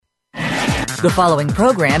The following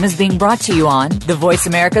program is being brought to you on the Voice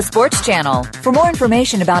America Sports Channel. For more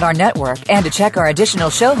information about our network and to check our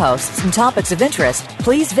additional show hosts and topics of interest,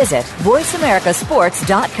 please visit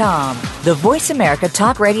voiceamericasports.com. The Voice America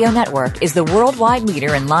Talk Radio Network is the worldwide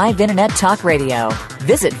leader in live Internet talk radio.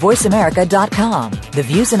 Visit voiceamerica.com. The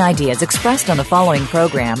views and ideas expressed on the following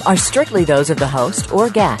program are strictly those of the host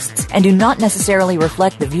or guests and do not necessarily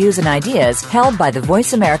reflect the views and ideas held by the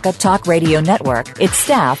Voice America Talk Radio Network, its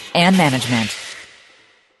staff, and management.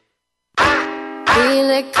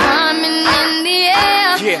 Feel it coming in the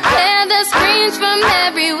air. Yeah. Hear the screams from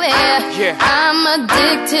everywhere. Yeah. I'm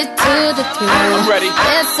addicted to the thrill. I'm ready.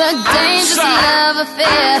 It's a dangerous love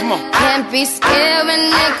affair. Can't be scared when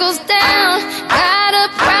it goes down. Got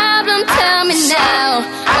a problem? Tell me now.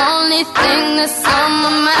 Only thing that's on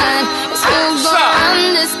my mind is who's gonna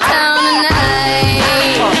run this town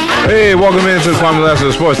tonight. Hey, welcome into the Kwamie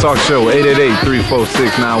Lassiter Sports Talk Show.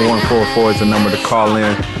 888-346-9144 is the number to call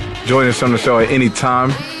in. Join us on the show at any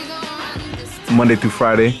time, Monday through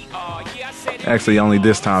Friday. Actually, only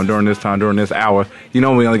during this hour. You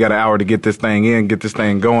know we only got an hour to get this thing in, get this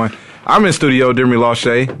thing going. I'm in studio, Demi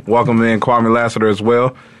Lachey. Welcome in Kwamie Lassiter as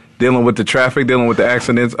well. Dealing with the traffic, dealing with the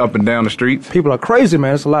accidents up and down the streets. People are crazy,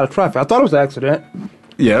 man. It's a lot of traffic. I thought it was an accident.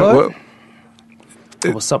 Yeah, well,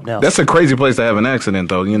 it was something else. That's a crazy place to have an accident,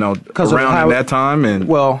 though, you know, around that time. And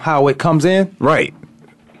well, how it comes in? Right.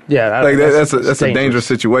 Yeah, that's a dangerous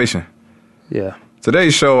situation. Yeah.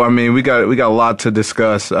 Today's show, I mean, we got a lot to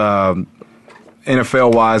discuss.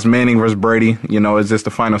 NFL wise, Manning versus Brady. You know, is this the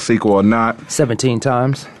final sequel or not? 17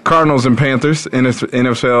 times. Cardinals and Panthers.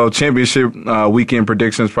 NFL championship weekend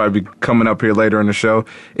predictions probably coming up here later in the show.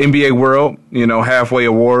 NBA World, you know, halfway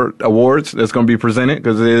awards that's going to be presented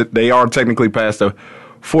because they are technically past the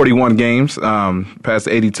 41 games, past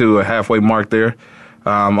the 82, a halfway mark there.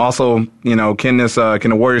 Also, you know, can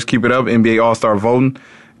the Warriors keep it up? NBA All-Star voting.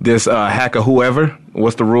 This hack of whoever.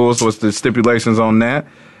 What's the rules? What's the stipulations on that?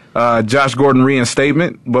 Josh Gordon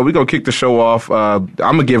reinstatement. But we're gonna kick the show off. I'm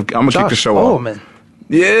gonna kick the show off. Man.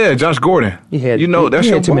 Yeah, Josh Gordon. He had that's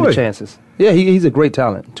your too boy. many chances. Yeah, he's a great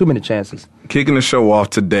talent. Too many chances. Kicking the show off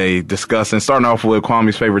today, starting off with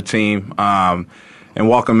Kwamie's favorite team. And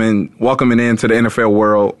welcoming into the NFL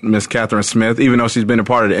world, Miss Catherine Smith, even though she's been a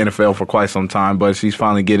part of the NFL for quite some time, but she's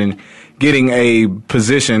finally getting a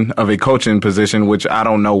position of a coaching position, which I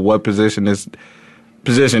don't know what position this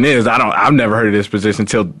position is. I've never heard of this position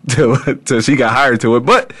till she got hired to it,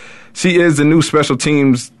 but she is the new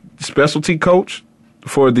specialty coach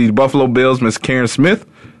for the Buffalo Bills, Miss Karen Smith,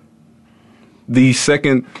 the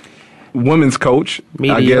second women's coach,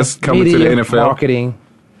 media, I guess, coming to the NFL. Marketing.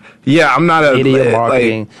 Yeah, I'm not a media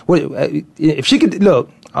marketing. If she could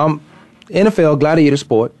look, NFL gladiator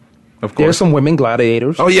sport. Of course, there's some women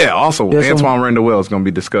gladiators. Oh yeah, also Antoine Randall is going to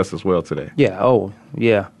be discussed as well today. Yeah. Oh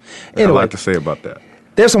yeah. Anyway, I have a lot to say about that.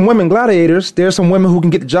 There's some women gladiators. There's some women who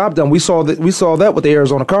can get the job done. We saw that with the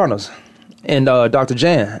Arizona Cardinals and Dr.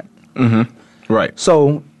 Jan. Mm-hmm. Right.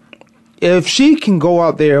 So if she can go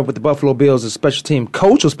out there with the Buffalo Bills as special team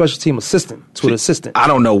coach or special team assistant to an assistant. I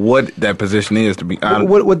don't know what that position is, to be honest.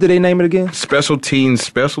 What did they name it again? Special team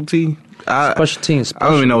specialty? Special team specialty. I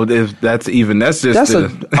don't even know if that's even. That's an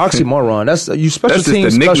oxymoron. That's just the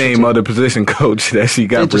nickname of the position coach that she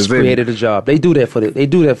got presented. They just created a job. They do that for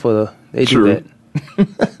the. True.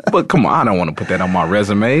 But come on, I don't want to put that on my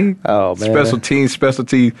resume. Oh man.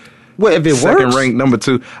 Specialty. Well, if it second works, ranked number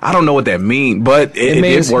 2. I don't know what that means, but it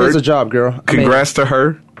means worked. It's a job, girl. Congrats to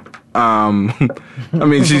her. I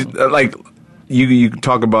mean, she's like you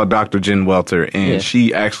talk about Dr. Jen Welter, and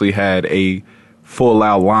she actually had a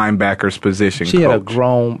full-out linebackers position. She had a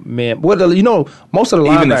grown man. Most of the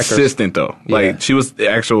linebackers, even assistant though. Yeah. Like she was the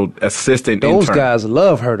actual assistant. Those intern. Guys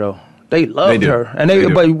love her though. They loved her,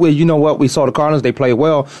 and but you know what? We saw the Cardinals; they played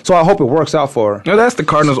well, so I hope it works out for her. No, that's the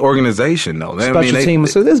Cardinals organization, though. Team.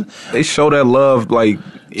 They show that love, like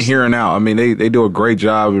here and out. I mean, they do a great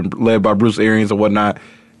job, led by Bruce Arians and whatnot.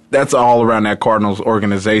 That's all around that Cardinals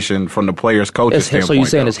organization from the players' coaches standpoint. So you're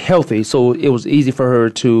saying it's healthy, so it was easy for her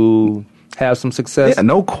to have some success. Yeah,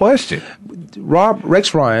 no question.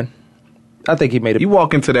 Rex Ryan, I think he made it. You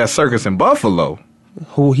walk into that circus in Buffalo,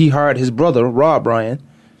 who he hired his brother Rob Ryan.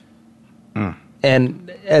 And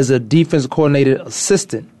as a defensive coordinator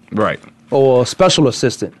assistant. Right. Or special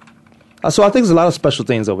assistant. So I think there's a lot of special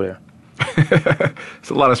things over there. There's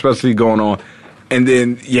a lot of specialty going on. And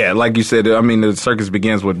then, yeah, like you said, I mean, the circus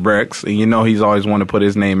begins with Rex. And you know he's always wanted to put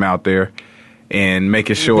his name out there and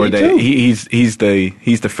making sure that he's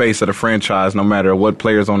the face of the franchise no matter what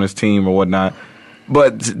players on his team or whatnot.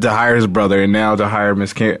 But to hire his brother and now to hire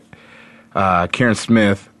Miss Karen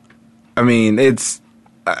Smith, I mean,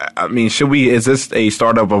 I mean, is this a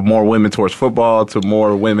startup of more women towards football, to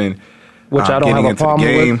more women which I don't getting have a into problem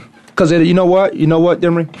the game? Because you know what,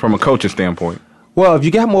 Demery? From a coaching standpoint. Well, if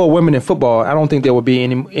you got more women in football, I don't think there would be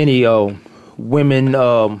any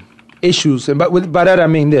women issues. And by that I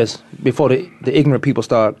mean this: before the ignorant people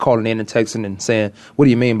start calling in and texting and saying, "What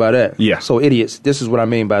do you mean by that?" Yeah. So idiots. This is what I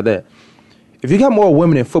mean by that. If you got more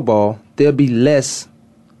women in football, there'll be less,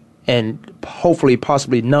 and hopefully,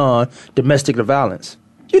 possibly none, domestic violence.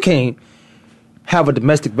 You can't have a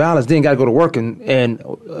domestic violence, then got to go to work and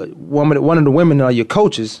one of the women are your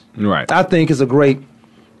coaches. Right. I think is a great.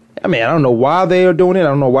 I mean, I don't know why they are doing it. I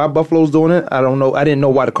don't know why Buffalo's doing it. I don't know. I didn't know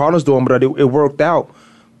why the Cardinals doing it, but it worked out.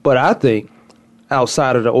 But I think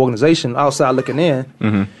outside of the organization, outside looking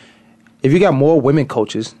in, if you got more women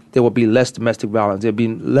coaches, there will be less domestic violence. There'll be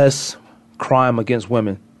less crime against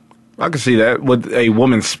women. I can see that with a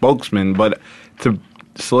woman spokesman, but to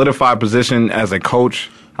solidify a position as a coach,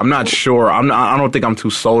 I'm not sure. I don't think I'm too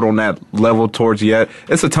sold on that level towards yet.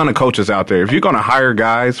 It's a ton of coaches out there. If you're going to hire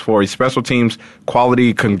guys for a special teams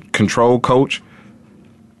quality control coach,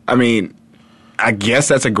 I mean, I guess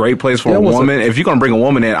that's a great place for a woman. If you're going to bring a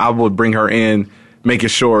woman in, I would bring her in, making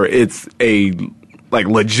sure it's a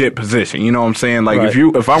legit position. You know what I'm saying? Like right.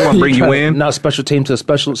 if I want to bring you in, not special team to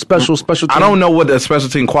special team. I don't know what the special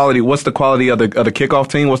team quality. What's the quality of the kickoff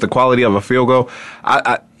team? What's the quality of a field goal?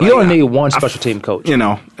 You only need one special team coach. You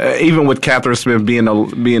know, even with Catherine Smith being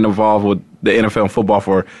involved with the NFL and football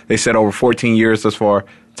for, they said, over 14 years thus far,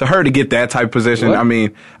 to her to get that type of position, what? I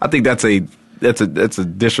mean, I think that's a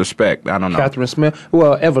disrespect. I don't know. Catherine Smith.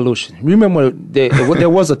 Well, evolution. Remember there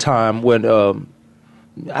was a time when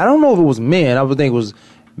I don't know if it was men. I would think it was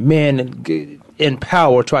men in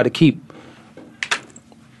power try to keep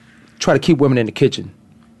women in the kitchen.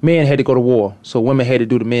 Men had to go to war, so women had to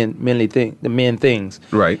do the men things.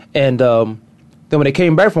 Right. And then when they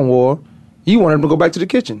came back from war, you wanted them to go back to the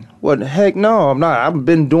kitchen. Well, heck no, I'm not. I've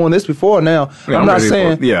been doing this before now. Yeah, I'm not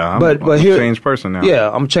saying. I'm a changed person now. Yeah,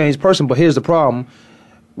 I'm a changed person, but here's the problem.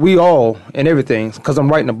 We all, and everything, because I'm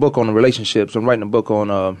writing a book on the relationships. I'm writing a book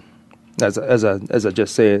on, as I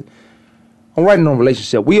just said, I'm writing on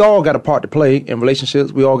relationship. We all got a part to play in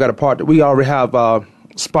relationships. We all got a part. We already have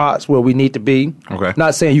spots where we need to be. Okay.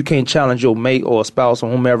 Not saying you can't challenge your mate or spouse or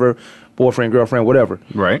whomever, boyfriend, girlfriend, whatever.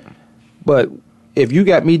 Right. But if you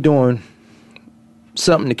got me doing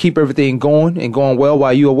something to keep everything going and going well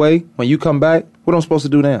while you away, when you come back, what am I supposed to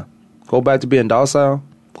do now? Go back to being docile?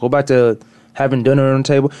 Go back to having dinner on the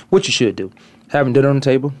table? What you should do. Having dinner on the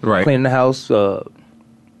table. Right. Cleaning the house.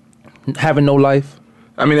 Having no life.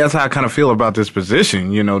 I mean, that's how I kind of feel about this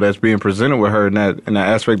position, you know, that's being presented with her in that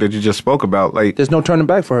aspect that you just spoke about. Like, there's no turning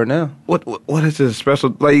back for her now. What is this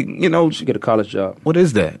special? Like, you know, she get a college job. What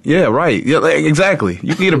is that? Yeah, right. Yeah, exactly.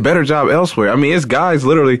 You can get a better job elsewhere. I mean, it's guys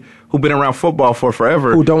literally who've been around football for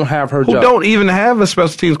forever who don't have her job, who don't even have a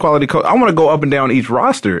special teams quality coach. I want to go up and down each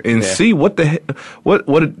roster and see what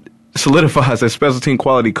it solidifies as special team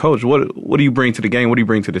quality coach. What do you bring to the game? What do you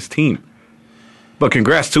bring to this team? But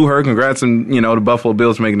congrats to her. Congrats on, you know, the Buffalo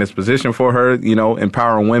Bills making this position for her, you know,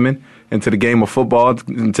 empowering women into the game of football,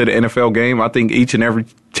 into the NFL game. I think each and every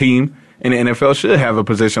team in the NFL should have a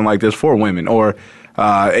position like this for women, or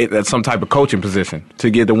some type of coaching position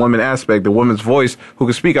to get the women aspect, the women's voice, who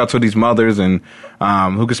can speak out to these mothers and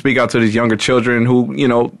who can speak out to these younger children who, you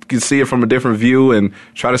know, can see it from a different view and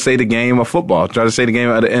try to say the game of football, try to say the game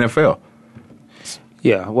of the NFL.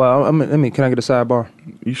 Yeah, well, can I get a sidebar?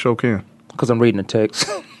 You sure can. Because I'm reading the text.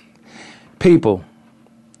 People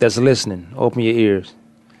that's listening, open your ears.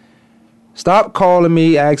 Stop calling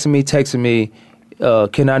me, asking me, texting me,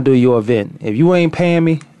 can I do your event? If you ain't paying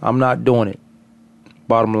me, I'm not doing it.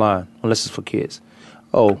 Bottom line, unless it's for kids.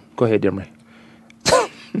 Oh, go ahead, Demery.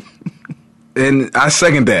 And I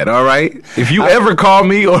second that, all right? If you ever call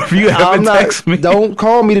me or if you ever text me. Don't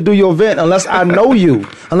call me to do your event unless I know you.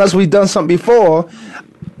 Unless we've done something before.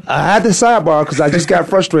 I had to sidebar because I just got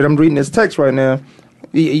frustrated. I'm reading this text right now.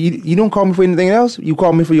 You don't call me for anything else. You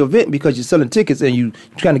call me for your event because you're selling tickets and you're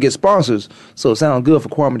trying to get sponsors. So it sounds good for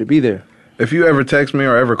Kwamie to be there. If you ever text me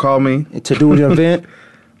or ever call me to do an event,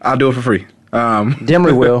 I'll do it for free.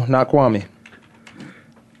 Demery will, not Kwamie.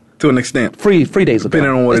 To an extent. Free days ago.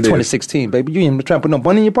 Depending on what it's 2016, baby. You ain't trying to put no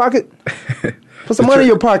money in your pocket? Put some money in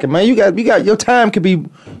your pocket, man. You got your time could be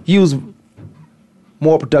used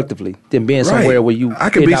more productively than being somewhere where you. I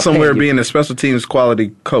could be somewhere being a special teams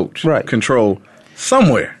quality coach, right? Control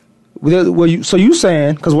somewhere. Well, so you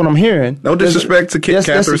saying, because what I'm hearing, no disrespect to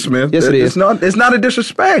Catherine Smith. Yes, it is. It's not a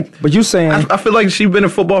disrespect. But you saying, I feel like she's been in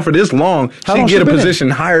football for this long. She can get a position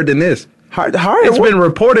higher than this. It's been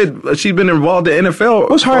reported she's been involved in the NFL.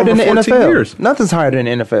 What's higher than the 14 NFL? Years. Nothing's higher than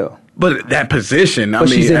the NFL. But that position, But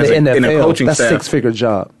she's in the NFL. in a coaching That's staff, a 6-figure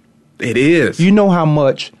job. it is. Do you know how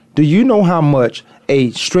much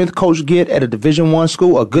a strength coach get at a Division I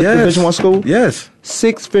school, a good Division I school? Yes.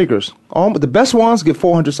 6 figures. The best ones get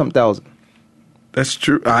 400-something thousand. That's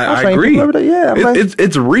true. I agree. Yeah,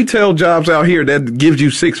 it's retail jobs out here that gives you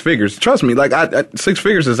 6 figures. Trust me, like 6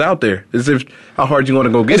 figures is out there. As if how hard you want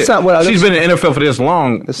to go get it. She's been in the NFL for this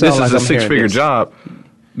long. This is a 6-figure job.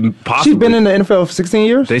 Possibly. She's been in the NFL for 16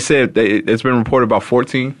 years? They said it's been reported about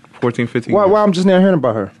 14, 15 Why years. I'm just now hearing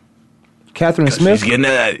about her? Catherine Smith? She's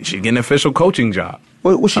getting an official coaching job.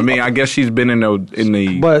 I guess she's been in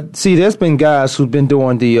the. But see, there's been guys who've been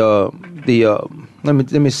doing let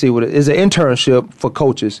me see what it is. An internship for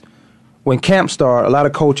coaches. When camp start, a lot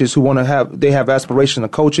of coaches who want to have aspirations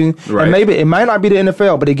of coaching, right. And maybe it might not be the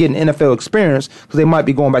NFL, but they get an NFL experience because they might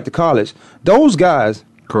be going back to college. Those guys,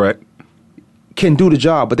 correct, can do the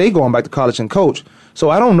job, but they going back to college and coach.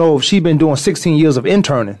 So I don't know if she's been doing 16 years of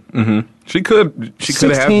interning. Mm-hmm. She could have been.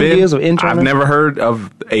 16 years of interning. I've never heard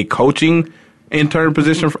of a coaching intern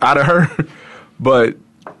position out of her, but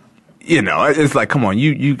it's like, come on,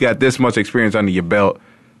 you got this much experience under your belt.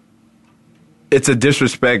 It's a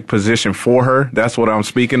disrespect position for her. That's what I'm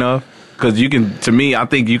speaking of. Because I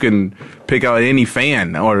think you can pick out any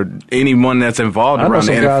fan or anyone that's involved around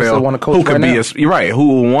the NFL who could who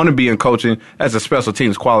will want to be in coaching as a special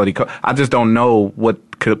teams quality coach. I just don't know what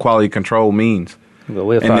quality control means.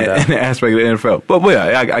 We'll find out. In the aspect of the NFL. But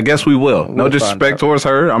I guess we will. No disrespect towards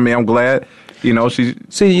her. I mean, I'm glad. She's.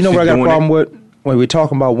 See, what I got a problem with? When we're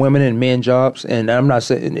talking about women and men jobs, and I'm not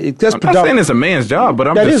saying I'm not saying it's a man's job,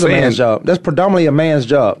 but that is a man's job. That's predominantly a man's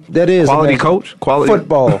job. That is quality coach, quality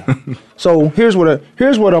football. So here's what I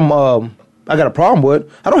got a problem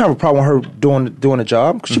with. I don't have a problem with her doing a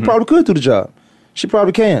job because she probably could do the job. She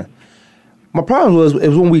probably can. My problem is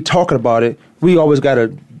when we talking about it, we always got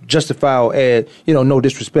to justify or add, no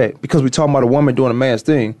disrespect because we're talking about a woman doing a man's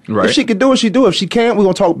thing. Right. If she could do it, she do it. If she can't, we're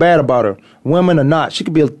gonna talk bad about her, women or not. She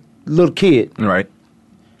could be a little kid, right?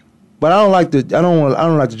 But I don't like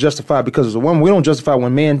to justify because as a woman. We don't justify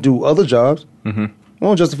when men do other jobs. Mm-hmm. We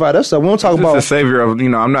don't justify that stuff. We don't talk about the savior of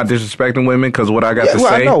I'm not disrespecting women because what I got to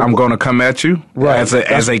say, I'm going to come at you as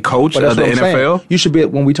a coach of the NFL. Saying. You should be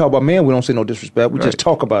when we talk about men. We don't say no disrespect. We just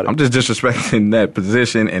talk about it. I'm just disrespecting that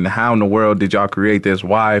position and how in the world did y'all create this?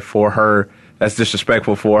 Why for her? That's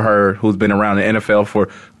disrespectful for her who's been around the NFL for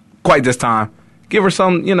quite this time. Give her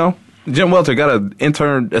some, Jim Welter got an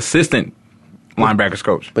intern assistant linebackers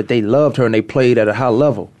coach. But they loved her and they played at a high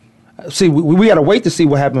level. See, we got to wait to see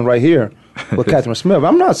what happened right here with Catherine Smith.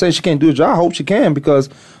 I'm not saying she can't do the job. I hope she can because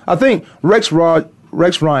I think Rex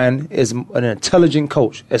Ryan is an intelligent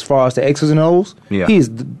coach as far as the X's and O's. Yeah. He's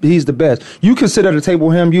the best. You can sit at a table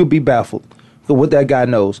with him, you'll be baffled for what that guy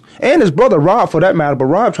knows. And his brother Rob, for that matter, but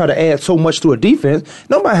Rob tried to add so much to a defense.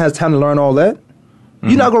 Nobody has time to learn all that. Mm-hmm.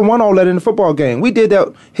 You're not going to run all that in the football game. We did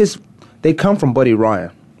that. They come from Buddy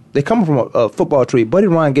Ryan. They come from a football tree. Buddy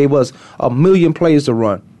Ryan gave us 1 million plays to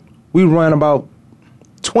run. We ran about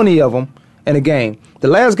 20 of them in a game. The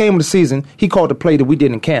last game of the season, he called the play that we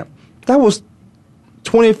did in camp. That was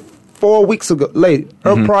 24 weeks ago,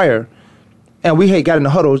 prior. And we had got in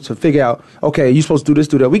the huddle to figure out, okay, you're supposed to do this,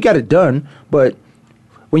 do that. We got it done, but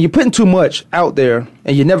when you're putting too much out there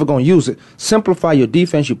and you're never going to use it, simplify your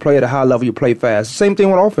defense. You play at a high level, you play fast. Same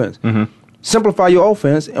thing with offense. Mm-hmm. Simplify your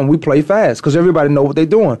offense, and we play fast because everybody know what they're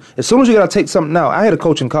doing. As soon as you got to take something out, I had a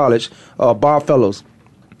coach in college, Bob Fellows,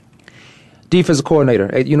 defensive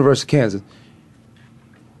coordinator at University of Kansas.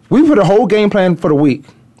 We put a whole game plan for the week.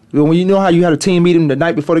 When you know how you had a team meeting the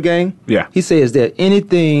night before the game? Yeah. He says that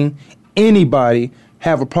anybody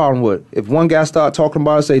have a problem with. If one guy start talking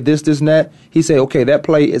about it, say this, and that, he say, okay, that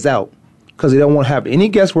play is out. Because he don't want to have any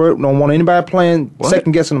guesswork, don't want anybody playing,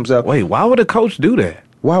 second-guessing himself. Wait, why would a coach do that?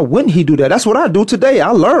 Why wouldn't he do that? That's what I do today.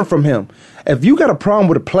 I learned from him. If you got a problem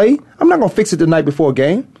with a play, I'm not going to fix it the night before a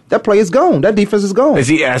game. That play is gone. That defense is gone. Is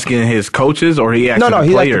he asking his coaches or he asking the players?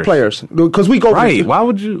 No, he asking the players. Because we go right. Why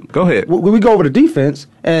would you? Go ahead. We go over the defense,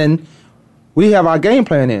 and we have our game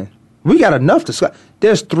plan in. We got enough to –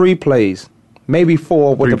 there's 3 plays, maybe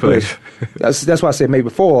 4 with the blitz. That's why I said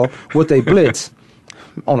maybe 4 with a blitz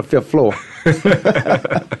on the 5th floor.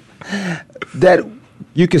 That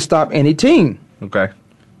you can stop any team. Okay.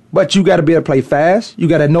 But you got to be able to play fast. You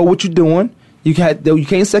got to know what you're doing. You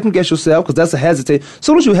can't second guess yourself because that's a hesitate. As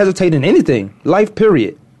soon as you hesitate in anything, life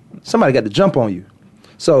period, somebody got to jump on you.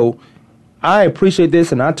 So I appreciate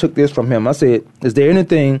this, and I took this from him. I said, is there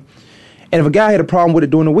anything? And if a guy had a problem with it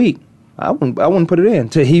during the week, I wouldn't put it in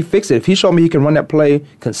until he fixes it. If he showed me he can run that play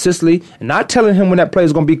consistently, and not telling him when that play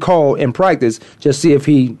is going to be called in practice, just see if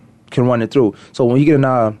he can run it through. So when you get in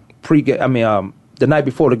our the night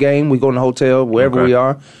before the game, we go in the hotel, wherever we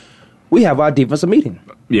are, we have our defensive meeting.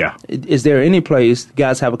 Yeah. Is there any plays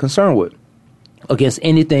guys have a concern with against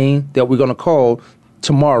anything that we're going to call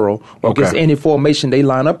tomorrow or against any formation they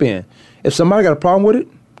line up in? If somebody got a problem with it,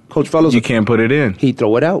 Coach Fellows, you can't put it in. He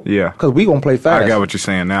throw it out. Yeah. Because we going to play fast. I got what you're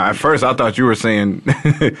saying now. At first, I thought you were saying,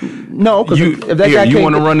 no, because if that guy you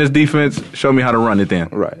want to run this defense, show me how to run it then.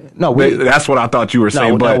 Right. No, that's what I thought you were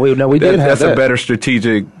saying. We did have that's a better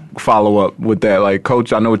strategic follow-up with that. Like,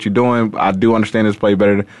 Coach, I know what you're doing. I do understand this play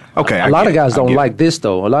better. Okay. A lot of guys don't like this,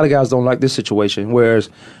 though. A lot of guys don't like this situation, whereas,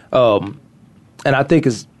 and I think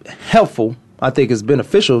it's helpful. I think it's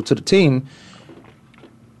beneficial to the team.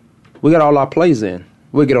 We got all our plays in.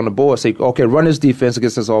 We'll get on the board, say, okay, run this defense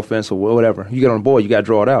against this offense or whatever. You get on the board, you got to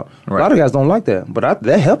draw it out. Right. A lot of guys don't like that, but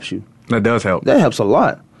that helps you. That does help. That helps a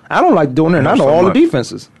lot. I don't like doing it, and I know all the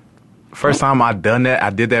defenses. First time I done that, I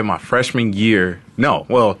did that my freshman year. No,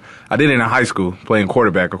 well, I did it in high school playing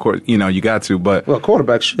quarterback. Of course, you got to, but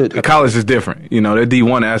quarterback should. College is different. That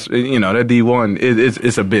D1,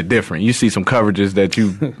 it's a bit different. You see some coverages that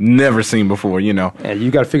you've never seen before. And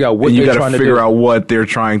you got to figure out what they're trying to do. You got to figure out what they're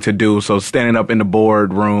trying to do. So standing up in the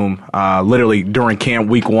boardroom, literally during camp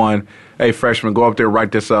week 1, hey, freshman, go up there,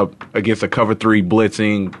 write this up against a cover 3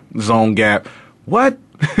 blitzing zone gap. What?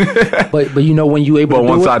 but when you able to do it. But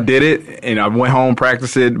once I did it and I went home,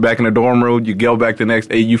 practiced it back in the dorm room, you go back the next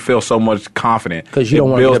day, you feel so much confident. Because you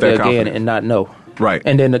don't want to get up there again and not know. Right.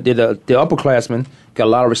 And then the upperclassmen got a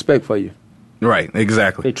lot of respect for you. Right,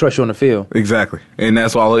 exactly. They trust you on the field. Exactly. And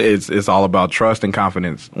that's all it's all about trust and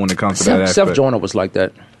confidence when it comes to that aspect. Seth Joyner was like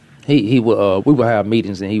that. He would we would have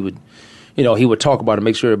meetings and he would talk about it,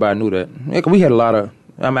 make sure everybody knew that. We had a lot of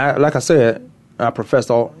like I said, I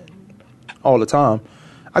professed all the time.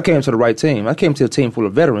 I came to the right team. I came to a team full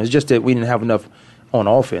of veterans. It's just that we didn't have enough on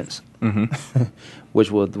offense, which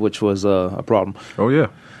was a problem. Oh yeah.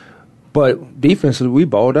 But defensively, we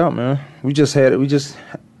balled out, man. We just had a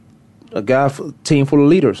team full of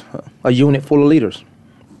leaders, a unit full of leaders,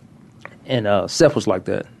 and Seth was like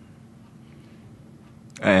that.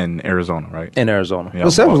 And Arizona, right? In Arizona. Yeah,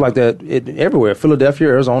 well, Seth was like that everywhere. Philadelphia,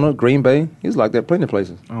 Arizona, Green Bay. He was like that plenty of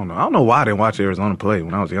places. I don't know why I didn't watch Arizona play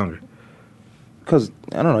when I was younger. Because,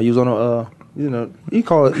 I don't know, you was on you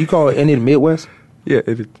call it any of the Midwest? Yeah,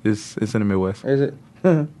 it's in the Midwest. Is it?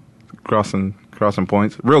 Crossing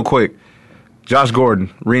points. Real quick, Josh Gordon,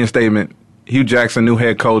 reinstatement. Hugh Jackson, new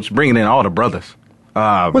head coach, bringing in all the brothers.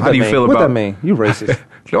 How do you feel about that mean? You racist.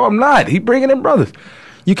 No, I'm not. He bringing in brothers.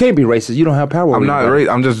 You can't be racist. You don't have power. I'm not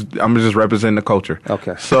racist. I'm just representing the culture.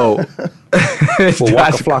 Okay. So,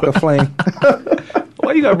 Waka Flocka Flame.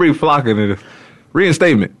 Why you got to bring Flocka into this?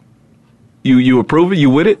 Reinstatement. You approve it? You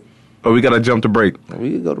with it? Or we got to jump to break? We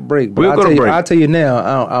can go to break. We'll go to break. I'll tell you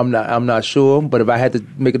now, I'm not sure. But if I had to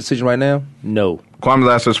make a decision right now, no. Kwamie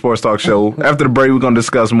Lassiter Sports Talk Show. After the break, we're going to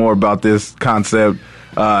discuss more about this concept,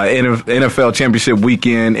 NFL Championship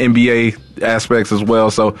Weekend, NBA aspects as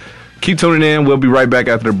well. So keep tuning in. We'll be right back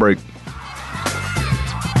after the break.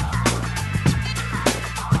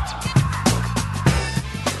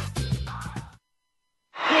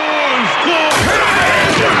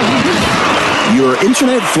 Your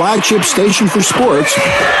internet flagship station for sports.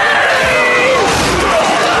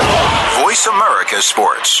 Voice America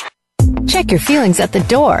Sports. Check your feelings at the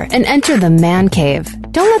door and enter the Man Cave.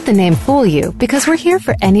 Don't let the name fool you, because we're here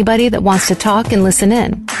for anybody that wants to talk and listen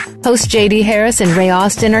in. Hosts J.D. Harris and Ray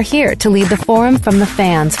Austin are here to lead the forum from the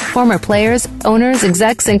fans, former players, owners,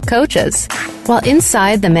 execs, and coaches. While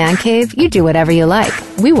inside the Man Cave, you do whatever you like.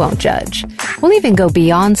 We won't judge. We'll even go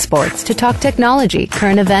beyond sports to talk technology,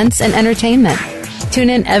 current events, and entertainment. Tune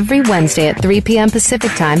in every Wednesday at 3 p.m.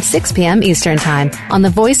 Pacific Time, 6 p.m. Eastern Time on the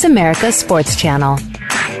Voice America Sports Channel.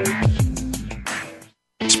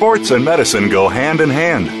 Sports and medicine go hand in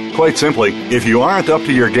hand. Quite simply, if you aren't up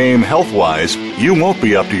to your game health-wise, you won't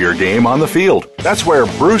be up to your game on the field. That's where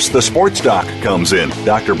Bruce the Sports Doc comes in.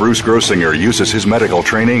 Dr. Bruce Grossinger uses his medical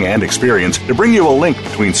training and experience to bring you a link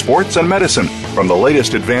between sports and medicine, from the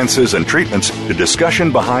latest advances and treatments to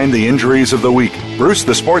discussion behind the injuries of the week. Bruce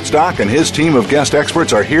the Sports Doc and his team of guest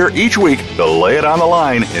experts are here each week to lay it on the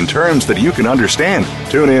line in terms that you can understand.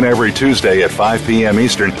 Tune in every Tuesday at 5 p.m.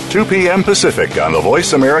 Eastern, 2 p.m. Pacific on the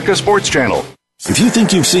Voice America Sports Channel. If you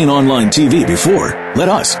think you've seen online TV before, let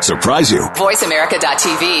us surprise you.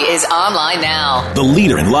 VoiceAmerica.tv is online now. The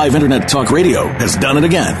leader in live internet talk radio has done it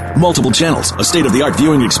again. Multiple channels, a state-of-the-art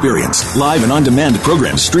viewing experience, live and on-demand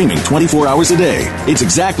programs streaming 24 hours a day. It's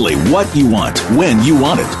exactly what you want, when you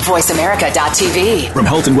want it. VoiceAmerica.tv. From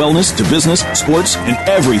health and wellness to business, sports, and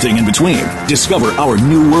everything in between. Discover our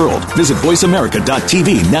new world. Visit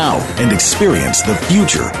VoiceAmerica.tv now and experience the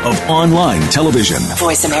future of online television.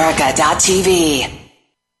 VoiceAmerica.tv.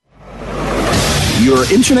 Your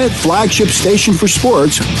internet flagship station for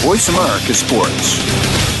sports, Voice America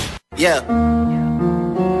Sports. Yeah.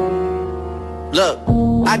 Look,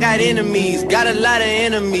 I got enemies, got a lot of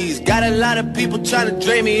enemies, got a lot of people trying to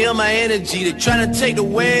drain me of my energy. They're trying to take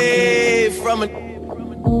away from it.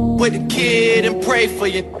 With the kid and pray for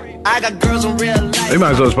you. I got girls in real life. They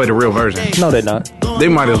might as well just play the real version. No, they're not. They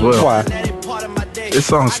might as well. Why? This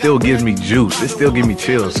song still gives me juice. It still gives me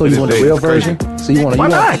chills. So you want the real version? So you want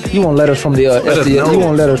you want letters from the you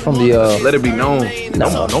want letters from the let it be known.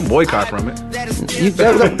 No, don't boycott from it.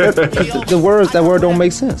 The word don't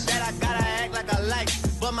make sense.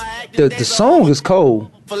 The song is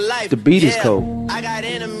cold. The beat is cold.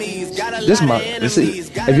 This see,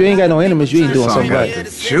 if you ain't got no enemies, you ain't doing something right.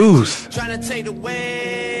 Juice.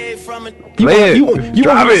 You want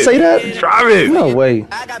him to say that? Drive it. No way.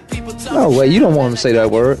 No way. You don't want him to say that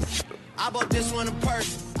word.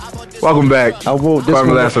 Welcome back. I wrote this Kwamie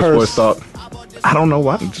one Lassiter Sports Talk. I don't know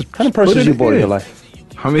why. Just how many persons you bought in your life?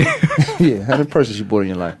 How many? Yeah, how many persons you bought in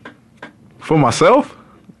your life? For myself?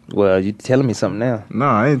 Well, you telling me something now. No,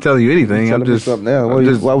 I ain't telling you anything. I'm just something now.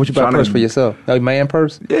 Why would you buy a purse for yourself? A man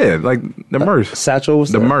purse? Yeah, like the Merce. Satchel?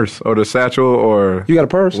 The Merce or the satchel or... You got a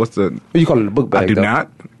purse? What's the... You call it a book bag, I do not.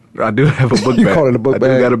 I do have a book you bag. You call it a book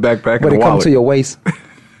bag? I do got a backpack but and a wallet. But it comes to your waist.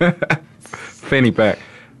 Fanny pack.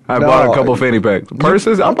 I bought a couple fanny packs.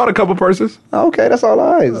 Purses? I bought a couple purses. Okay, that's all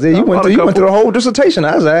right. You went through the whole dissertation.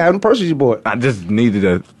 I was like, how many purses you bought? I just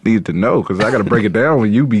needed to know because I got to break it down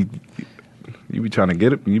when you be trying to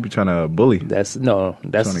get it. You be trying to bully. That's a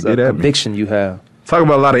conviction you have. Talk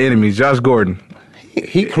about a lot of enemies. Josh Gordon.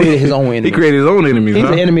 He created his own enemies. He created his own enemies. He's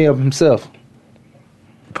an enemy of himself.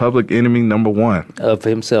 Public enemy number one of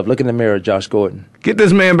himself. Look in the mirror, Josh Gordon. Get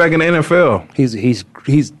this man back in the NFL.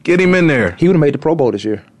 He's get him in there. He would have made the Pro Bowl this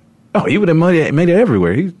year. Oh, he would have made it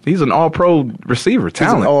everywhere. He's an All-Pro receiver,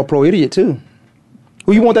 talent. He's an All-Pro idiot too.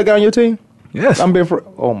 Well, you want that guy on your team? Yes. I'm being for.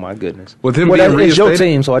 Oh my goodness. With him being it's your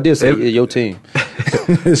team, so I did say it's your team.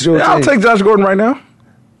 It's your team. I'll take Josh Gordon right now.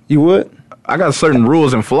 You would? I got certain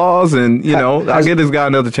rules and flaws, and I'll give this guy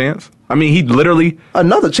another chance. I mean, he literally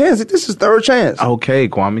another chance. This is third chance. Okay,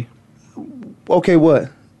 Kwamie. Okay, what?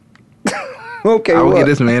 Okay, I will give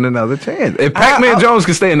this man another chance. If Pac-Man Jones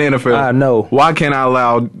can stay in the NFL, I know. Why can't I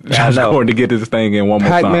allow Josh Gordon to get this thing in one more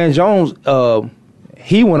time? Pac-Man Jones,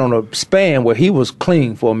 he went on a span where he was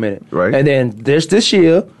clean for a minute, right? And then this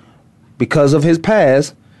year, because of his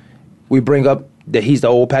past, we bring up that he's the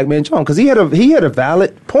old Pac-Man Jones because he had a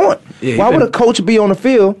valid point. Yeah, why would a coach be on the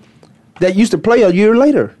field that used to play a year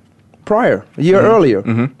earlier?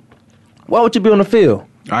 Mm-hmm. Why would you be on the field?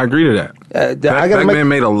 I agree to that. Pac-Man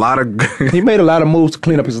made a lot of... he made a lot of moves to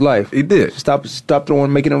clean up his life. He did. Stop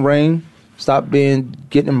making it rain. Stop getting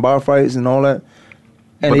in bar fights and all that.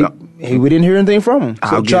 And we didn't hear anything from him.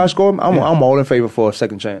 So Josh Gordon, I'm all in favor for a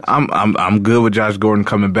second chance. I'm good with Josh Gordon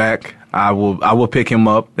coming back. I will pick him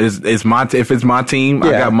up. If it's my team,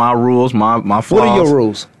 I got my rules, my flaws. What are your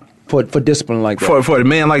rules for discipline like that? For a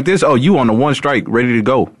man like this, you on the one strike, ready to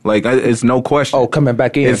go. Like it's no question. Oh, coming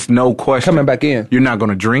back in. It's no question. Coming back in. You're not going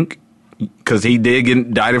to drink because he did get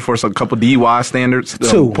indicted for a couple DUI standards,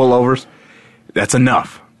 2 pullovers. That's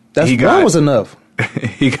enough. That was enough.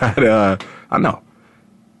 He got I know.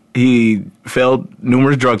 He failed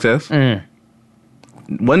numerous drug tests.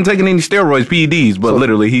 Wasn't taking any steroids, PEDs, but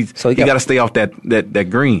literally he got to stay off that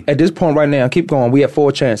green. At this point right now, keep going. We have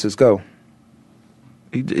 4 chances. Go.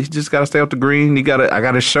 He just got to stay off the green. I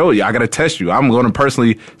got to show you. I got to test you. I'm going to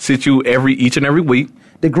personally sit you each and every week.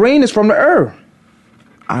 The green is from the earth.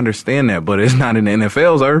 I understand that, but it's not in the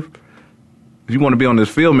NFL's earth. If you want to be on this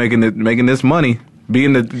field making this money,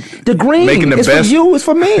 being the green, making the best. For you, it's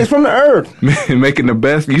for me. It's from the earth. Making the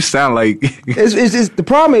best. You sound like it's the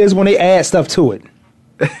problem is when they add stuff to it,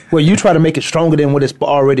 where you try to make it stronger than what it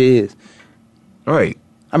already is. Right.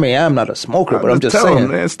 I mean, I'm not a smoker, but I'm just saying.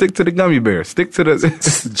 Him, man, stick to the gummy bear. Stick to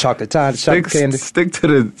the chocolate candy. Stick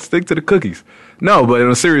to the cookies. No, but on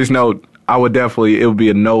a serious note, I would definitely. It would be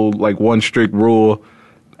a no, like one strict rule.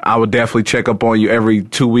 I would definitely check up on you every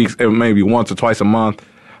 2 weeks, maybe once or twice a month.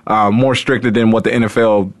 More stricter than what the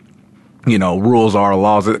NFL, rules are,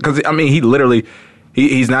 laws. Because I mean, he literally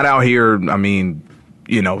He's not out here, I mean,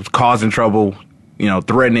 causing trouble,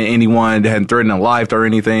 threatening anyone, hadn't threatened a life or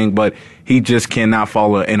anything, but he just cannot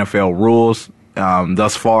follow NFL rules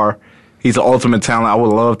thus far. He's an ultimate talent. I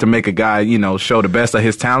would love to make a guy, show the best of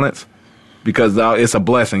his talents because it's a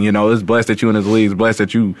blessing. It's blessed that you're in this league. It's blessed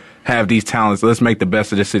that you have these talents. Let's make the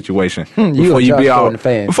best of this situation. Before you be out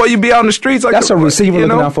in the streets. Like that's a receiver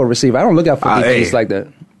looking out for a receiver. I don't look out for DBs like that.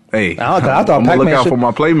 Hey, I thought I'm going to look out for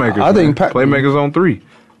my playmakers. I think playmakers on 3.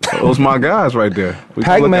 Those my guys right there.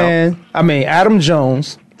 Pac-Man, Adam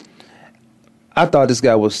Jones, I thought this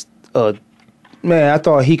guy was, I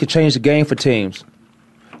thought he could change the game for teams.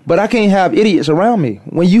 But I can't have idiots around me.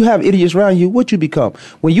 When you have idiots around you, what you become?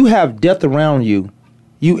 When you have death around you,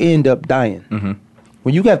 you end up dying. Mm-hmm.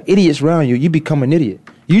 When you have idiots around you, you become an idiot.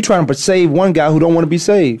 You trying to save one guy who don't want to be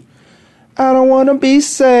saved. I don't want to be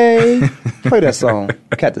saved. Play that song,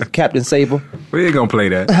 Captain Saber. We ain't going to play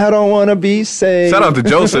that. I don't want to be saved. Shout out to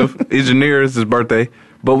Joseph. Engineer, it's his birthday.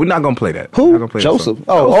 But we're not going to play that. Who? Joseph.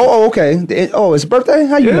 Okay. It's his birthday?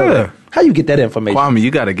 How you know that? How you get that information? Kwamie,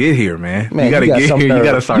 you got to get here, man. You got to get here. You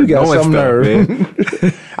got to start knowing stuff,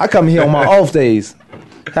 man. I come here on my off days.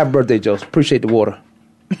 Happy birthday, Joseph. Appreciate the water.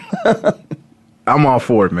 I'm all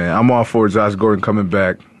for it, man. I'm all for Josh Gordon coming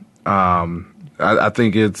back. I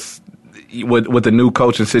think it's with the new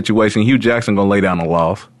coaching situation, Hugh Jackson going to lay down the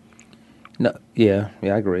laws. No, yeah, I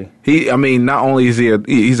agree. Not only is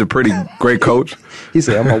he's a pretty great coach. He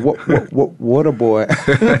said, "I'm a water boy."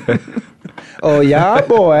 Oh yeah,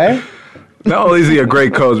 boy. Not only is he a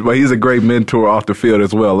great coach, but he's a great mentor off the field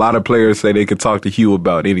as well. A lot of players say they could talk to Hugh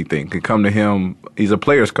about anything. Could come to him. He's a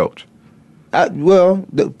players coach.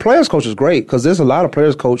 The players coach is great because there's a lot of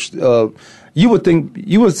players coach. You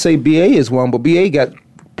would say BA is one, but BA got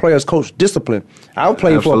players coach discipline. I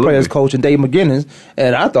played for a players coach in Dave McGinnis,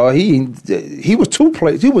 and I thought he was too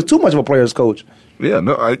much of a players coach. Yeah,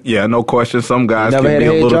 no question. Some guys can be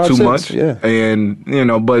a little too much. Yeah. And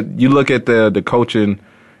but you look at the coaching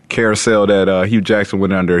carousel that Hugh Jackson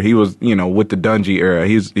went under. He was with the Dungy era.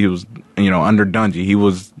 He was under Dungy. He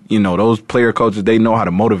was those player coaches. They know how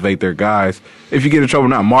to motivate their guys. If you get in trouble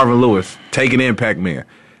now, Marvin Lewis taking in Pac-Man,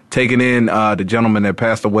 taking in the gentleman that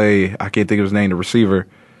passed away. I can't think of his name. The receiver.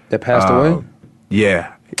 That passed away?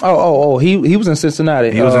 Yeah. Oh, he was in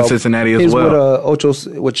Cincinnati. He was in Cincinnati as well.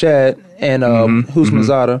 With Chad and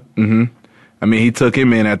Mazada. Mm-hmm. He took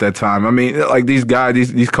him in at that time. Like these guys,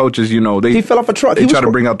 these coaches, he fell off a truck. They try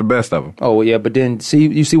to bring out the best of him. Oh yeah, but then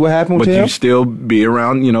you see what happened with him. But you still be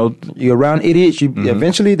around, You're around idiots.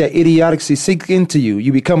 Eventually, that idiocy sinks into you.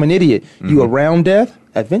 You become an idiot. You around death.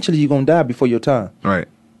 Eventually, you're gonna die before your time. Right.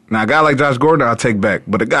 Now, a guy like Josh Gordon, I'll take back.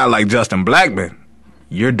 But a guy like Justin Blackmon,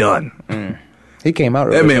 you're done. He came out.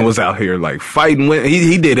 That man was out here like fighting.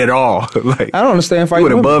 He did it all. Like I don't understand fighting.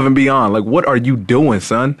 He went above and beyond. Like, what are you doing,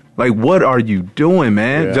 son? Like, what are you doing,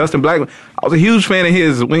 man? Yeah. Justin Blackmon. I was a huge fan of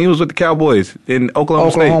his when he was with the Cowboys in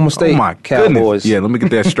Oklahoma State. Oh my Cowboys. Goodness. Yeah, let me get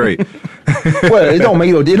that straight. Well, it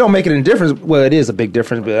don't make any difference. Well, it is a big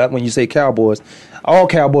difference, but when you say Cowboys, all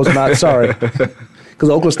Cowboys are not sorry because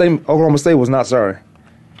Oklahoma State was not sorry.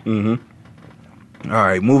 Mm-hmm. All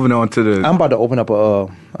right, moving on to the. I'm about to open up a.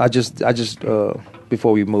 I just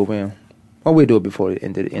before we move in, or we'll do it before the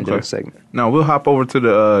end of the segment. No, we'll hop over to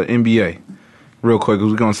the NBA real quick.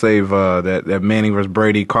 We're gonna save that Manning versus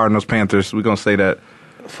Brady, Cardinals, Panthers. We're gonna say that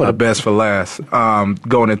for the best for last.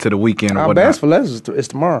 Going into the weekend. Our best for last is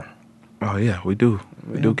tomorrow. Oh yeah, we do.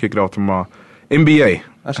 We do kick it off tomorrow. NBA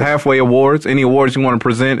halfway awards. Any awards you want to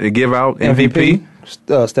present and give out? MVP?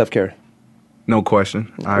 Steph Curry. No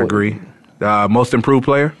question. I agree. Most improved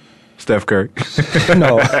player? Steph Curry.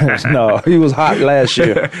 No, he was hot last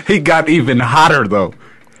year. He got even hotter though.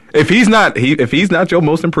 If he's not your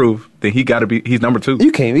most improved, then he got to be. He's number 2. He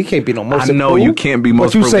can't be no most. I know improved. You can't be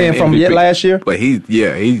most. What you saying from last year? But he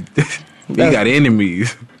got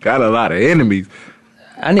enemies. Got a lot of enemies.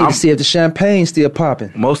 I need to see if the champagne's still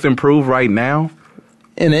popping. Most improved right now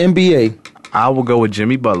in the NBA. I will go with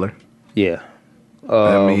Jimmy Butler. Yeah.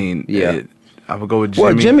 I would go with Jimmy.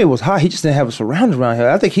 Well, Jimmy was hot. He just didn't have a surrounding around here.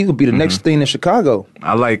 I think he could be the next thing in Chicago.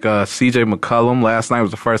 I like C.J. McCollum. Last night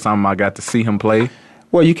was the first time I got to see him play.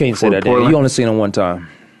 Well, you can't say that. You only seen him one time.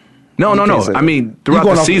 No. Throughout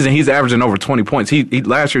the season, he's averaging over 20 points. He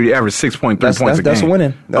last year he averaged 6.3 points a game. That's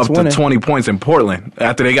winning. That's up to 20 points in Portland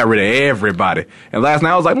after they got rid of everybody. And last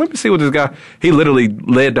night I was like, let me see what this guy. He literally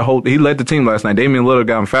led the team last night. Damian Lillard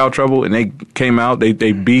got in foul trouble, and they came out. They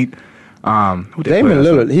beat. Damian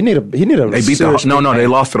Lillard, he need a. They beat they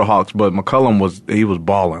lost to the Hawks, but McCollum was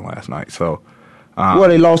balling last night. So,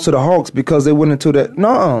 they lost to the Hawks because they went into that.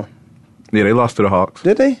 No, yeah, they lost to the Hawks.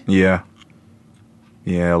 Did they? Yeah.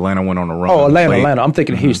 Yeah, Atlanta went on a run. Oh, late. Atlanta. I'm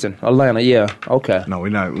thinking Houston. Atlanta, yeah. Okay. No, we're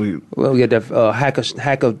not. We'll get that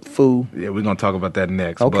hacker food. Yeah, we're going to talk about that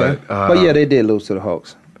next. Okay. But yeah, they did lose to the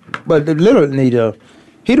Hawks. But they literally need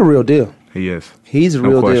he the real deal. He is. He's the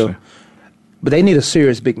real deal. But they need a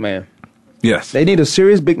serious big man. Yes. They need a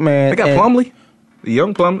serious big man. They got Plumlee, the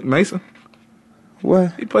young Plumlee, Mason.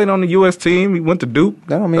 What? He played on the U.S. team. He went to Duke.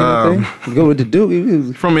 That don't mean anything. Go with the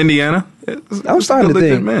Duke. From Indiana. I'm starting to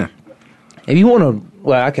think, man. If you want to,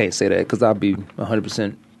 well, I can't say that because I'll be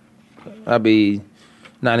 100%. I'll be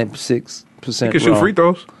 96% You can shoot free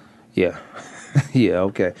throws. Yeah. Yeah,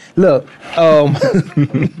 okay. Look,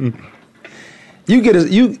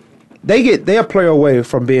 they a player away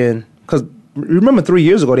from being, because remember 3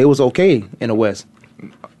 years ago they was okay in the West.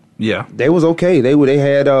 Yeah. They was okay. They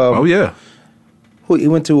had oh yeah. He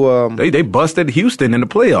went to they busted Houston in the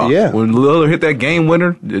playoffs. Yeah. When Lillard hit that game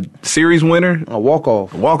winner, the series winner. A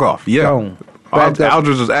walk-off. Yeah.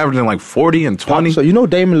 Aldridge was averaging like 40 and 20. So you know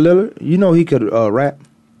Damian Lillard, you know he could rap.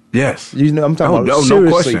 Yes. You know I'm talking about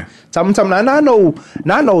seriously. No question. I'm talking I know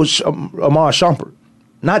Amar Shumpert.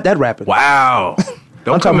 Not that rapper. Wow.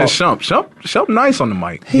 Don't come at Shump. Shump nice on the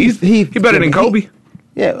mic. He better than Kobe.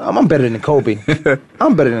 I'm better than Kobe.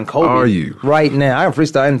 I'm better than Kobe. Are you? Right now. I can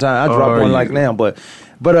freestyle anytime. I drop one like now, but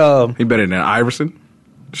he better than Iverson?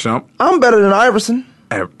 Shump? I'm better than Iverson.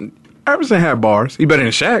 Iverson had bars. He better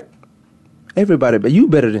than Shaq. Everybody, but you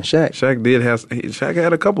better than Shaq. Shaq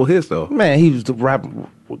had a couple hits though. Man, he was rapping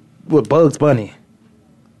with Bugs Bunny.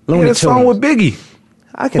 He had a song with Biggie.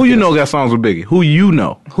 Who you know got songs with Biggie? Who you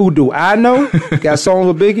know? Who do I know got songs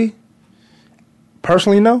with Biggie?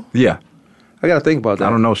 Personally know? Yeah. I got to think about that. I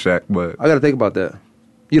don't know Shaq, but I got to think about that.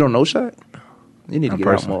 You don't know Shaq? You need to get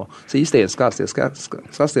out more. See, you stay in Scottsdale.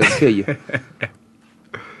 Scottsdale will kill you.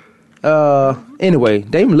 Anyway,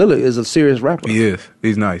 Damian Lillard is a serious rapper. He is.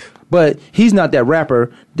 He's nice. But he's not that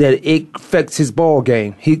rapper that it affects his ball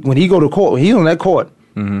game. When he go to court, when he's on that court,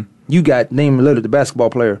 you got Damian Lillard, the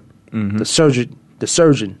basketball player, the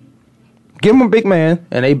surgeon. Give him a big man,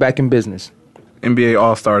 and they back in business. NBA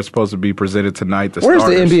All-Star is supposed to be presented tonight. Where's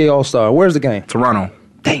the NBA All-Star? Where's the game? Toronto.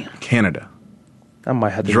 Damn. Canada. I might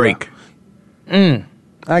have to Drake. I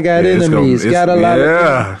got enemies. Got a lot of...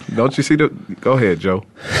 Yeah. Don't you see the... Go ahead, Joe.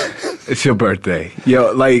 It's your birthday.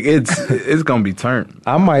 Yo, like, it's going to be turned.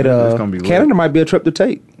 I might... It's gonna be lit. Canada might be a trip to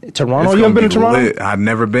take. Toronto? You haven't been to Toronto? Lit. I've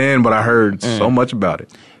never been, but I heard so much about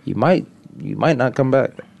it. You might not come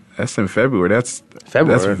back. That's in February. That's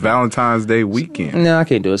Valentine's Day weekend. No, I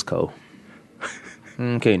can't do it. It's cold.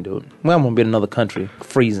 Can't do it. Well, I'm going to be in another country.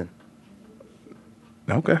 Freezing.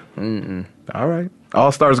 Okay. All right.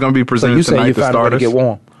 All-Star is going to be presented so you tonight. say you found a way to get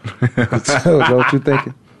warm. So what you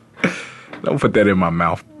thinking? Don't put that in my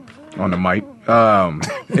mouth on the mic.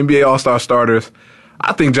 NBA All-Star starters.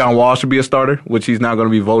 I think John Wall should be a starter, which he's not going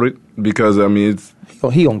to be voted because, I mean, it's...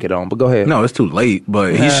 He going to get on, but go ahead. No, it's too late,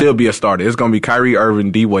 but he should be a starter. It's going to be Kyrie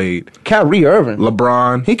Irving, D-Wade. Kyrie Irving?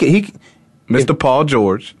 LeBron. Mr. Paul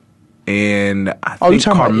George. And I think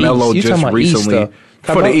Carmelo just recently...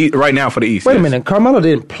 right now for the East. Wait a minute. Carmelo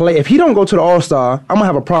didn't play. If he don't go to the All-Star, I'm going to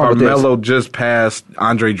have a problem with this. Carmelo just passed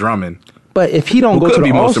Andre Drummond. But if he don't go to the All-Star... could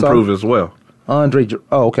be most improved as well. Oh,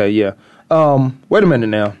 okay, yeah. Wait a minute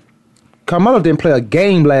now. Carmelo didn't play a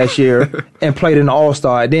game last year and played in the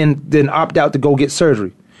All-Star and then opt out to go get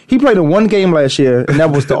surgery. He played in one game last year, and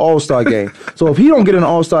that was the All-Star game. So if he don't get an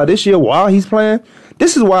All-Star this year while he's playing,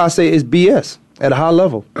 this is why I say it's BS at a high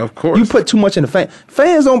level. Of course. You put too much in the fans.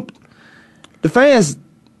 The fans,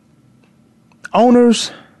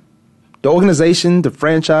 owners, the organization, the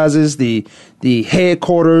franchises, the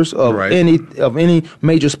headquarters of any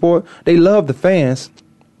major sport, they love the fans,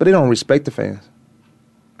 but they don't respect the fans.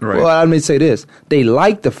 Right. Well, let me say this. They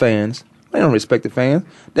like the fans. They don't respect the fans.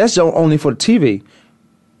 That's only for the TV.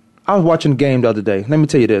 I was watching the game the other day. Let me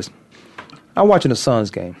tell you this. I was watching the Suns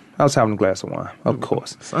game. I was having a glass of wine, of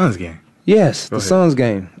course. Suns game? Yes, the Suns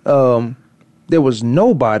game. There was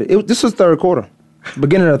nobody. This was third quarter,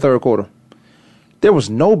 beginning of the third quarter. There was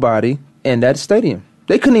nobody in that stadium.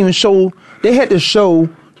 They couldn't even show. They had to show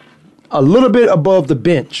a little bit above the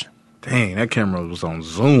bench. Dang, that camera was on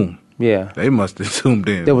Zoom. Yeah. They must have zoomed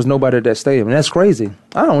in. There was nobody at that stadium, and that's crazy.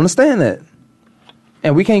 I don't understand that.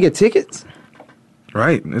 And we can't get tickets?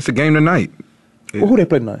 Right. It's a game tonight. Well, who they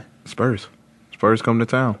play tonight? Spurs. Spurs come to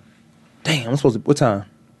town. Damn, I'm supposed to... What time?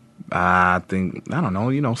 I don't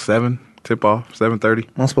know, 7, tip-off, 7:30.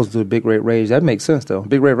 I'm supposed to do a Big Red Rage. That makes sense, though.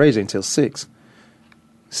 Big Red Rage ain't until 6.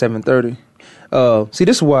 7:30. See,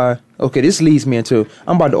 this is why... Okay, this leads me into...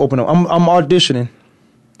 I'm about to open up... I'm auditioning.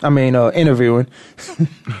 Interviewing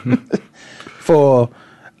for.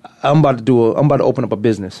 I'm about to open up a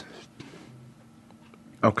business.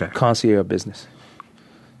 Okay. Concierge business.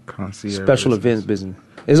 Concierge Special events business.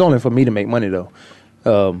 It's only for me to make money, though.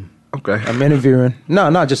 Okay. I'm interviewing. No,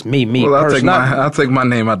 not just me. Well, I'll take my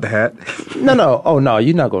name out the hat. No. Oh, no,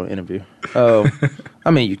 you're not going to interview.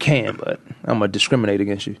 I mean, you can, but I'm going to discriminate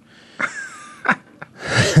against you.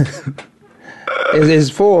 It's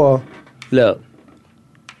for, look,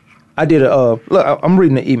 I did I'm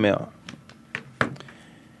reading the email.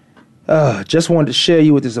 Just wanted to share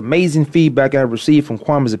you with this amazing feedback I received from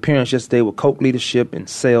Kwamie's appearance yesterday with Coke Leadership in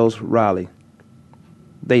Sales Raleigh.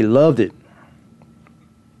 They loved it.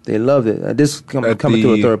 This coming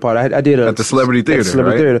to a third part. I did at the Celebrity Theater,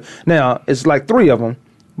 right? Theater. Now, it's like 3 of them,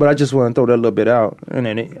 but I just want to throw that a little bit out. And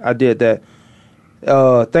then I did that.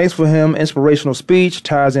 Thanks for him. Inspirational speech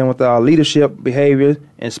ties in with our leadership behavior,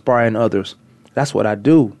 inspiring others. That's what I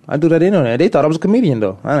do. I do that internet. They thought I was a comedian,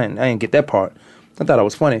 though. I didn't get that part. I thought I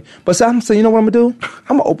was funny. But so I'm saying, you know what I'm going to do?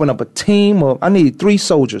 I'm going to open up a team of, I need 3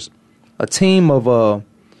 soldiers. A team of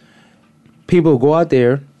people who go out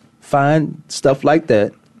there, find stuff like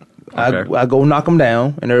that. Okay. I go knock them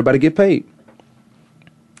down, and everybody get paid.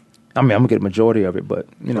 I mean, I'm going to get a majority of it, but,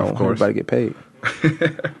 everybody get paid.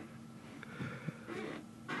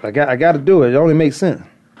 I got to do it. It only makes sense.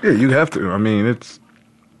 Yeah, you have to. I mean,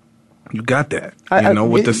 you got that.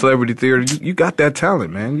 With the Celebrity Theater, you got that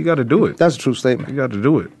talent, man. You got to do it. That's a true statement. You got to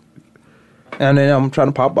do it. And then I'm trying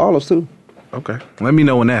to pop ballers, too. Okay. Let me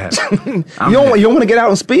know when that happens. You don't want to get out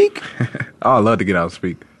and speak? Oh, I love to get out and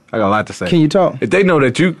speak. I got a lot to say. Can you talk? If they know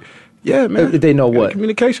that you... Yeah, man. If they know what?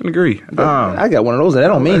 Communication degree. I got one of those. That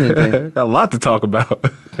don't mean anything. Got a lot to talk about.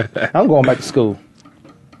 I'm going back to school.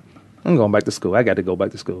 I got to go back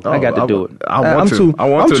to school. I got to do it. I want to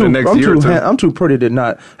the next year or two. I'm too pretty to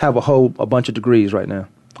not have a bunch of degrees right now.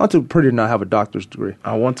 I'm too pretty to not have a doctor's degree.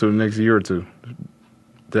 I want to the next year or two.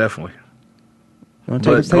 Definitely.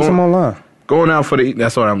 Take some online. Going out for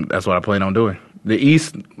that's what I plan on doing. The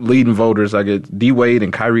East leading voters, I get D Wade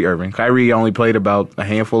and Kyrie Irving. Kyrie only played about a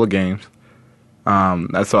handful of games.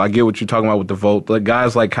 So I get what you're talking about with the vote. Like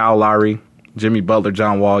guys like Kyle Lowry, Jimmy Butler,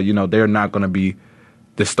 John Wall, they're not going to be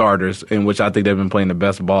the starters, in which I think they've been playing the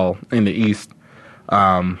best ball in the East.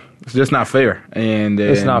 It's just not fair. And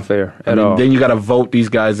it's not fair at all. Then you got to vote these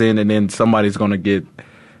guys in, and then somebody's going to get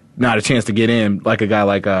not a chance to get in, like a guy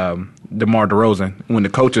like DeMar DeRozan when the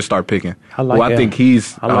coaches start picking. I think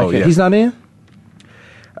he's. I like him. He's not in.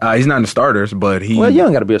 He's not in the starters, but he. Well, you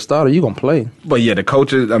don't got to be a starter. You gonna play. But yeah, the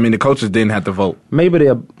coaches didn't have to vote. Maybe they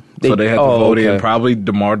had to vote in probably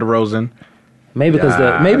DeMar DeRozan. Maybe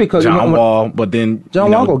because John Wall, but then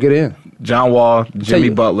John Wall gonna get in. John Wall, Jimmy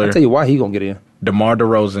Butler. I'll tell you why he gonna get in. DeMar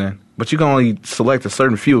DeRozan. But you can only select a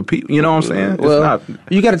certain few people. You know what I'm saying? Well,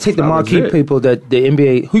 you got to take the marquee people that the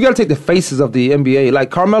NBA. You got to take the faces of the NBA. Like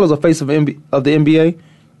Carmelo's a face of the NBA.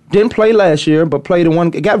 Didn't play last year, but played in one.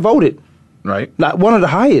 Got voted. Right. Like one of the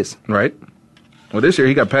highest. Right. Well, this year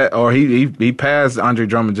he got he passed Andre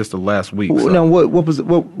Drummond just the last week. So. Now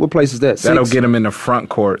what place is that? That'll get him in the front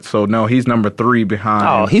court. So no, he's number 3 behind.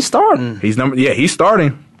 Oh, he's starting. He's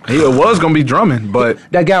starting. It was going to be Drummond, but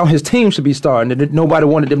that guy on his team should be starting. Nobody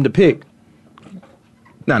wanted him to pick.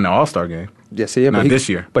 Not in the All-Star game. Yes, yeah, not this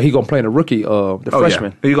year. But he's going to play in the rookie, the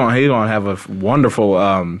freshman. Yeah. He's going to have a wonderful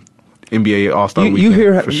NBA All-Star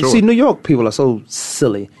weekend. You see, New York people are so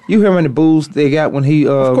silly. You hear how many boos they got when he.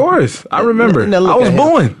 Of course, I remember. I was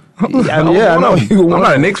booing. I know. I'm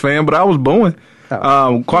not a Knicks fan, but I was booing.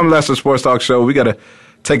 Kwamie Lassiter Sports Talk Show. We got to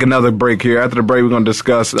take another break here. After the break, we're going to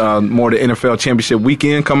discuss more of the NFL Championship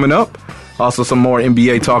weekend coming up. Also, some more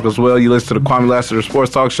NBA talk as well. You listen to the Kwamie Lassiter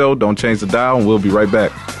Sports Talk Show. Don't change the dial, and we'll be right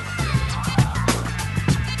back.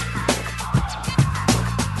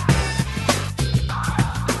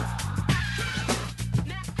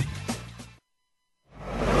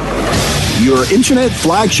 Your internet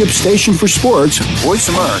flagship station for sports, Voice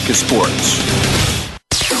America Sports.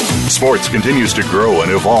 Sports continues to grow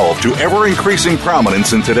and evolve to ever-increasing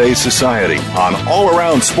prominence in today's society. On All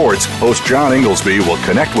Around Sports, host John Inglesby will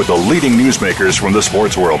connect with the leading newsmakers from the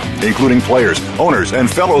sports world, including players, owners, and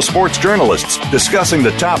fellow sports journalists, discussing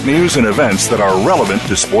the top news and events that are relevant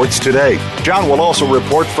to sports today. John will also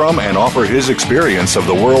report from and offer his experience of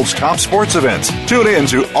the world's top sports events. Tune in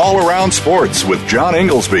to All Around Sports with John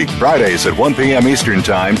Inglesby, Fridays at 1 p.m. Eastern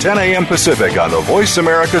Time, 10 a.m. Pacific on the Voice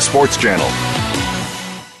America Sports Channel.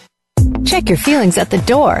 Check your feelings at the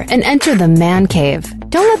door and enter the man cave.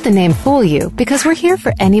 Don't let the name fool you, because we're here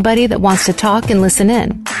for anybody that wants to talk and listen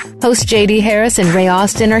in. Hosts J.D. Harris and Ray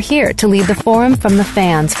Austin are here to lead the forum from the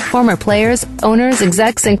fans, former players, owners,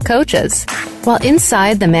 execs, and coaches. While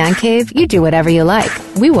inside the man cave, you do whatever you like.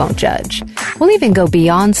 We won't judge. We'll even go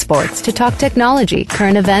beyond sports to talk technology,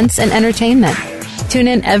 current events, and entertainment. Tune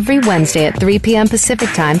in every Wednesday at 3 p.m. Pacific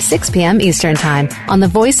Time, 6 p.m. Eastern Time on the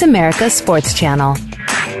Voice America Sports Channel.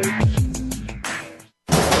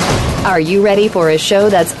 Are you ready for a show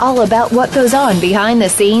that's all about what goes on behind the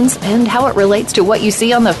scenes and how it relates to what you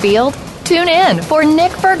see on the field? Tune in for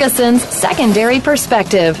Nick Ferguson's Secondary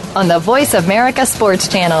Perspective on the Voice America Sports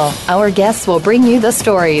Channel. Our guests will bring you the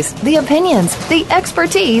stories, the opinions, the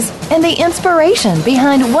expertise, and the inspiration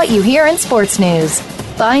behind what you hear in sports news.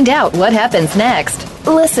 Find out what happens next.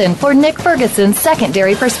 Listen for Nick Ferguson's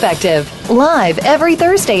Secondary Perspective, live every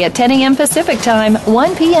Thursday at 10 a.m. Pacific Time,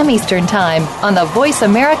 1 p.m. Eastern Time on the Voice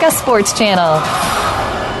America Sports Channel.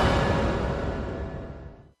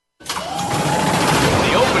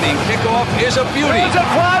 The opening kickoff is a beauty. It's a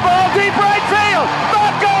fly ball deep right field.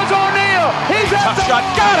 Back goes O'Neal. He's at the shot.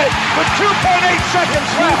 Got it with 2.8 seconds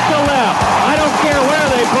left. to left. I don't care where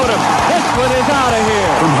they put him. This one is out of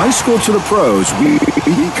here. From high school to the pros, we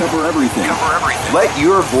cover everything. Let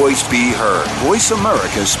your voice be heard. Voice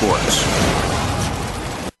America Sports.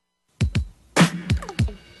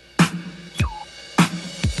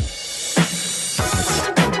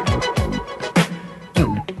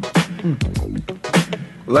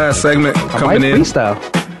 Last segment coming in. Freestyle.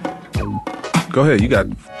 Go ahead. You got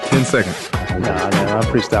 10 seconds. Nah, I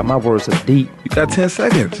freestyle. My words are deep. You got 10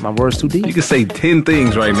 seconds. My words too deep. You can say 10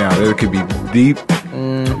 things right now. That could be deep.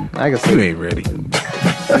 I can say You ain't ready.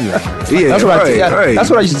 That's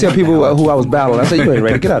what I used to tell people who I was battling. I said, "You ain't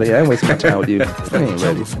ready. Get out of here. I ain't wasting my time with you. You ain't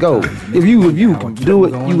ready. Go. If you do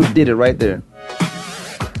it, you did it right there.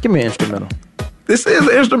 Give me an instrumental. This is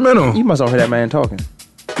an instrumental. You must not hear that man talking.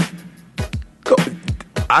 Go.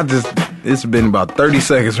 It's been about 30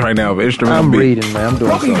 seconds right now of instrumental. I'm beat. reading, man. I'm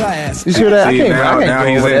doing something. You hear that? See, I can't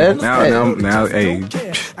he's go over in. that. Now, hey.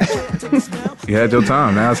 You had your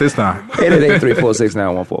time. Now it's his time.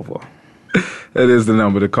 888-346-9144. That is the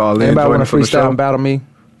number to call in. Anybody want to freestyle and battle me?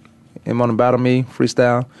 Anyone want to battle me?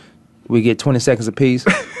 Freestyle. We get 20 seconds apiece.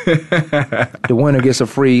 The winner gets a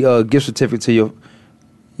free gift certificate to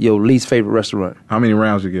your least favorite restaurant. How many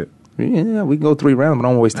rounds you get? Yeah, we can go 3 rounds, but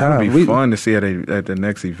don't waste time. That would be fun to see at the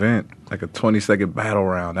next event, like a 20-second battle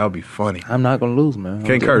round. That would be funny. I'm not going to lose, man.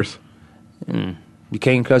 Can't curse. You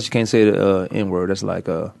can't curse. You can't say the N-word. That's like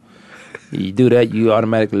you do that, you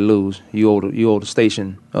automatically lose. You owe the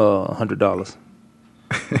station $100.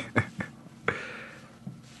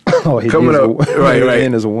 Coming up, right.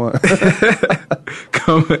 N is a 1.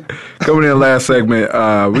 Coming in last segment,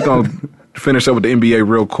 we're gonna finish up with the NBA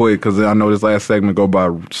real quick because I know this last segment go by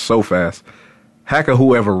so fast. Hack a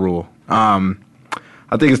whoever rule. I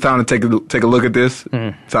think it's time to take a look at this.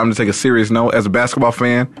 Time to take a serious note. As a basketball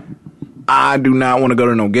fan, I do not want to go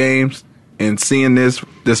to no games. And seeing this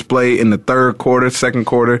display in the third quarter, second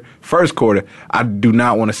quarter, first quarter, I do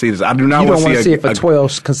not want to see this. I do not want to see it for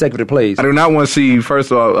 12 consecutive plays. I do not want to see, first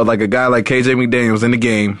of all, like a guy like KJ McDaniels in the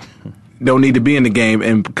game, don't need to be in the game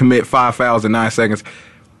and commit 5 fouls in 9 seconds.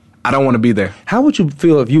 I don't want to be there. How would you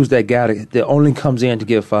feel if you was that guy that only comes in to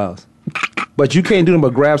give fouls? But you can't do them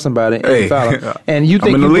but grab somebody and foul them. And you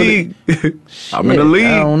think I'm in the league. I'm in the league.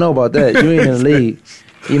 I don't know about that. You ain't in the league.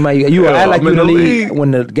 You act like you're in the league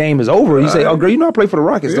when the game is over. You say, "Oh, girl, you know I play for the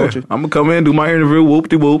Rockets, don't you?" I'm gonna come in, do my interview,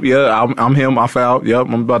 whoop-de-whoop. Yeah, I'm him. I fouled. Yep,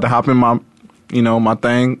 I'm about to hop in my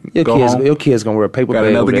thing. Your kid's gonna wear a paper bag. Got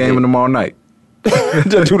another game in tomorrow night.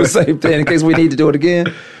 To do the same thing in case we need to do it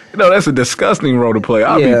again. That's a disgusting role to play.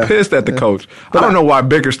 I'd be pissed at the coach. But I don't know why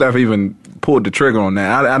Bickerstaff even pulled the trigger on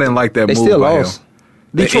that. I didn't like that move. They still by lost.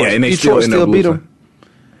 Him. Detroit still beat them.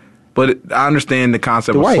 But I understand the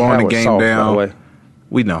concept of slowing the game down. By the way.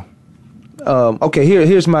 We know. Okay,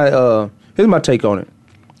 here's my take on it.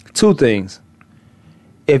 2 things.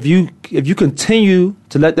 If you continue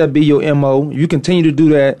to let that be your MO, you continue to do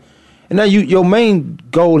that, and now your main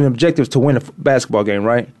goal and objective is to win a basketball game,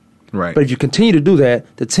 right? Right. But if you continue to do that,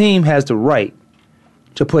 the team has the right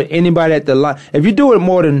to put anybody at the line. If you do it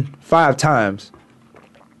more than 5 times,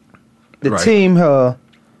 the team.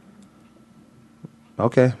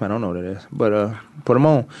 Okay, I don't know what that is, but put them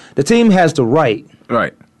on. The team has the right.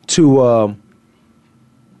 Right. To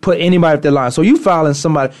put anybody at the line. So you fouling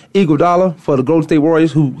somebody, Iguodala for the Golden State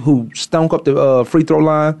Warriors, who stunk up the free throw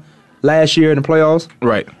line last year in the playoffs.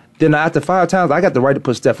 Right. Then after 5 times, I got the right to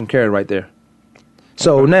put Stephen Curry right there.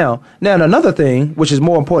 So now another thing, which is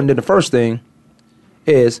more important than the first thing,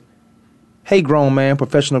 is, hey,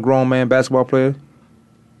 professional grown man, basketball player,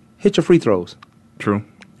 hit your free throws. True.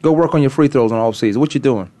 Go work on your free throws on off season. What you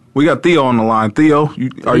doing? We got Theo on the line. Theo,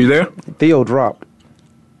 are you there? Theo dropped.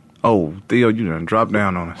 Oh, Theo, you done dropped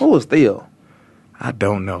down on us. Who was Theo? I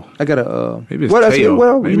don't know. I got a maybe it's Theo.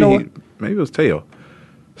 Well, maybe you know what? Maybe it was Theo.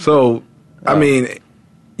 So, I mean,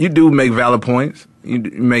 You do make valid points. You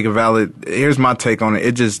make a valid. Here's my take on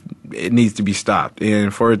it. It needs to be stopped,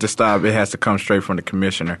 and for it to stop, it has to come straight from the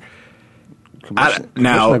commissioner.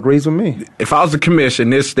 Commissioner agrees with me. If I was the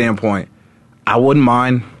commissioner, this standpoint, I wouldn't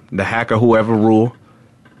mind the hack or whoever rule,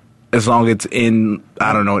 as long as it's in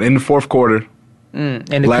the fourth quarter.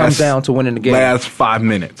 And it comes down to winning the game. Last 5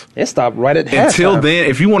 minutes. It stopped right at halftime. Until then,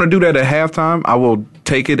 if you want to do that at halftime, I will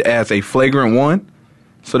take it as a flagrant one.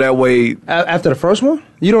 So that way, after the first one,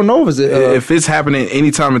 you don't know if it's happening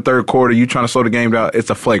anytime in third quarter. You trying to slow the game down?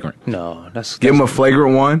 It's a flagrant. No, give them a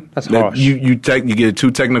flagrant one. That's harsh. You get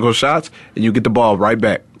 2 technical shots and you get the ball right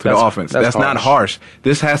back to the offense. That's not harsh.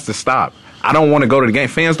 This has to stop. I don't want to go to the game.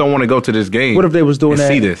 Fans don't want to go to this game. What if they was doing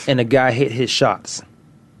that and the guy hit his shots?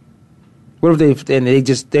 What if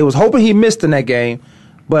they was hoping he missed in that game,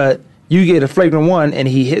 but you get a flagrant one and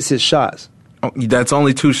he hits his shots? Oh, that's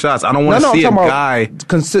only 2 shots. I don't want to see a guy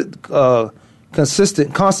constant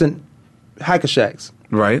hack-a-shacks.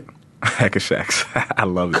 Right, hack-a-shacks. I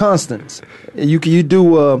love it. Constants. You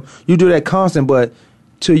do that constant, but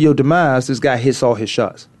to your demise, this guy hits all his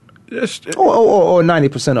shots. Or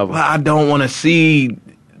 90% of them. I don't want to see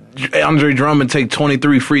Andre Drummond take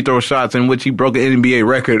 23 free throw shots in which he broke an NBA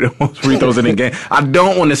record of most free throws in a game. I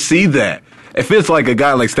don't want to see that. If it's like a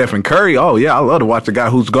guy like Stephen Curry, I love to watch the guy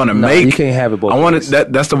who's going to make. You can't have it both ways.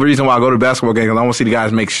 That's the reason why I go to basketball games, because I want to see the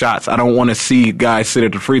guys make shots. I don't want to see guys sit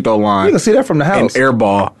at the free throw line. You can see that from the house. And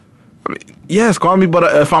airball. Yes, Kwamie,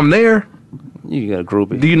 but if I'm there, you got a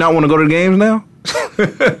groupie. Do you not want to go to the games now?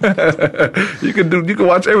 You can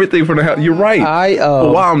watch everything from the house. You're right.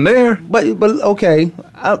 But while I'm there, but okay.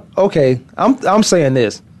 I'm saying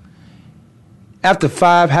this. After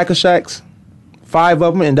 5 hack-a-shacks, 5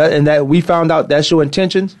 of them, and that we found out that's your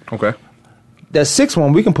intentions. Okay. That 6th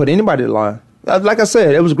one, we can put anybody in the line. Like I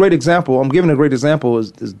said, it was a great example. I'm giving a great example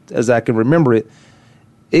as I can remember it.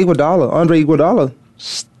 Andre Iguodala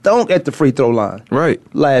stunk at the free throw line. Right.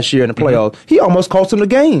 Last year in the playoffs. Mm-hmm. He almost cost him the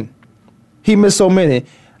game. He missed so many.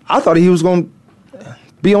 I thought he was going to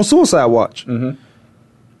be on suicide watch. Mm-hmm.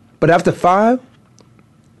 But after 5,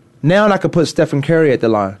 now I could put Stephen Curry at the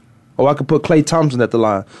line. Or I could put Klay Thompson at the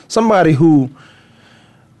line. Somebody who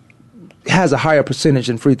has a higher percentage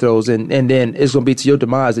in free throws, and then it's going to be to your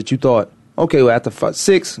demise that you thought, okay, well, after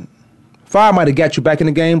 5 might have got you back in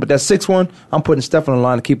the game, but that 6th one, I'm putting Steph on the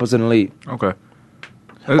line to keep us in the lead. Okay.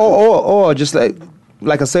 Or just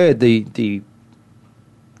like I said, the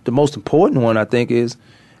most important one, I think, is,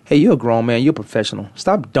 hey, you're a grown man, you're a professional.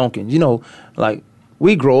 Stop dunking. Like,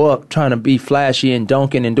 we grow up trying to be flashy and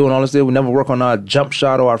dunking and doing all this. We never work on our jump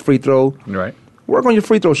shot or our free throw. Right. Work on your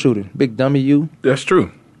free throw shooting, big dummy you. That's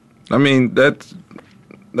true. I mean, that's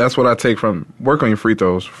what I take from work on your free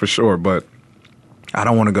throws for sure. But I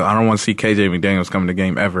don't want to go. I don't want to see KJ McDaniels come to the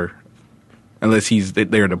game ever, unless he's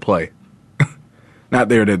there to play, not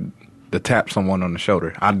there to tap someone on the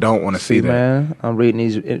shoulder. I don't want to see that. Man, I'm reading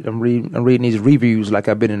these reviews like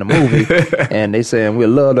I've been in a movie, and they saying we'd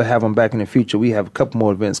love to have him back in the future. We have a couple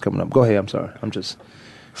more events coming up. Go ahead. I'm sorry.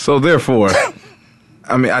 So therefore,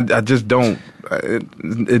 I mean, I just don't.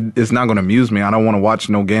 It's not going to amuse me. I don't want to watch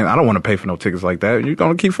no game. I don't want to pay for no tickets like that. You're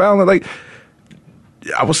going to keep fouling. Like,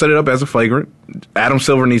 I will set it up as a flagrant. Adam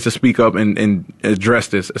Silver needs to speak up and address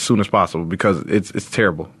this as soon as possible, because it's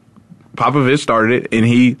terrible. Popovich started it, and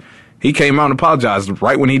he came out and apologized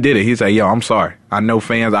right when he did it. He said, yo, I'm sorry. I know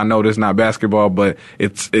fans. I know this is not basketball, but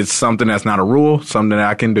it's something that's not a rule, something that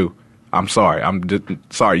I can do. I'm sorry. I'm just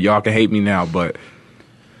sorry. Y'all can hate me now, but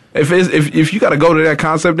if you got to go to that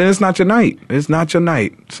concept, then it's not your night. It's not your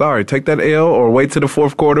night. Sorry. Take that L or wait to the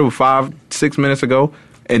fourth quarter 5-6 minutes ago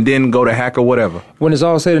and then go to hack or whatever. When it's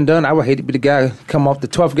all said and done, I would hate to be the guy come off the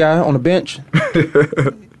 12th guy on the bench.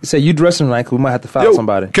 Say, you dressing like we might have to foul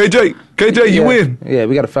somebody. KJ, you win. Yeah,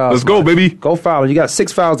 we got to foul Let's somebody. Go, baby. Go foul. You got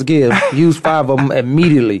 6 fouls to give. Use 5 of them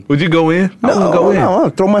immediately. Would you go in? No, I'll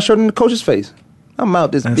throw my shirt in the coach's face. I'm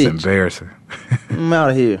out this bitch. That's embarrassing. I'm out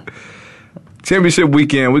of here. Championship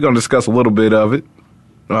weekend, we're going to discuss a little bit of it.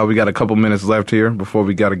 We got a couple minutes left here before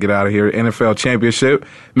we got to get out of here. NFL Championship,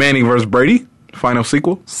 Manning versus Brady, final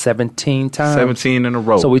sequel. 17 times. 17 in a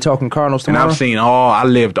row. So we talking Cardinals tomorrow? And I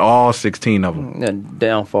lived all 16 of them. And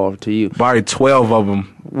downfall to you. Probably 12 of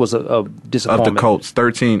them. Was a disappointment. Of the Colts.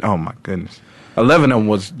 13, oh my goodness. 11 of them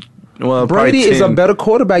was, Brady is a better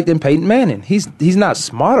quarterback than Peyton Manning. He's not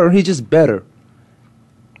smarter, he's just better.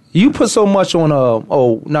 You put so much on,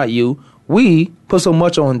 not you. We put so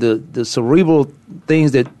much on the cerebral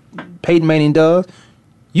things that Peyton Manning does.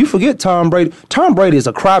 You forget Tom Brady. Tom Brady is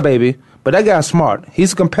a crybaby, but that guy's smart.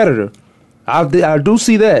 He's a competitor. I do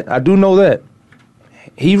see that. I do know that.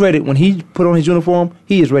 He ready when he put on his uniform.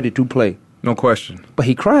 He is ready to play. No question. But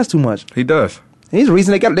he cries too much. He does. He's the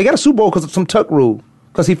reason they got a Super Bowl because of some tuck rule.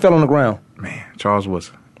 Because he fell on the ground. Man, Charles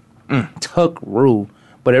Woodson. Tuck rule.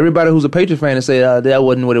 But everybody who's a Patriot fan and say that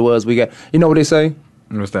wasn't what it was. We got. You know what they say?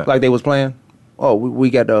 What's that? Like they was playing. Oh, we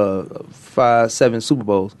got 7 Super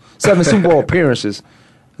Bowls, 7 Super Bowl appearances.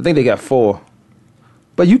 I think they got 4.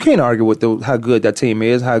 But you can't argue with how good that team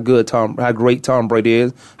is, how great Tom Brady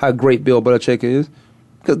is, how great Bill Belichick is,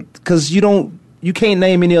 because you can't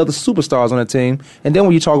name any other superstars on the team. And then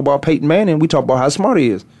when you talk about Peyton Manning, we talk about how smart he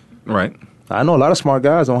is. Right. I know a lot of smart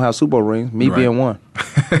guys don't have Super Bowl rings. Me being one.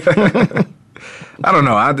 I don't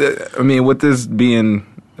know. I mean, with this being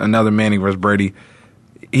another Manning versus Brady,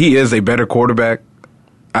 he is a better quarterback.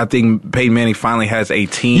 I think Peyton Manning finally has a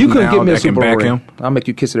team you couldn't now give me a that can Super Bowl back ring. him. I'll make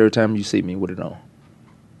you kiss it every time you see me with it on.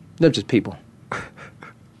 They're just people.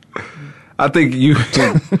 I think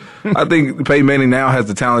Peyton Manning now has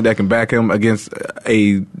the talent that can back him against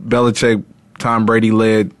a Belichick, Tom Brady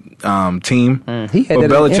led team. He had but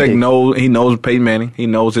that Belichick knows Peyton Manning. He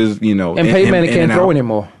knows his and Peyton Manning can't throw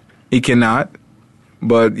anymore. He cannot.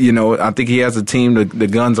 But I think he has a team, the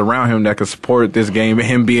guns around him that can support this game.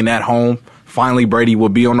 Him being at home, finally Brady will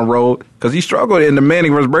be on the road because he struggled in the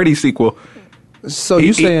Manning versus Brady sequel. So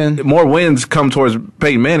you saying more wins come towards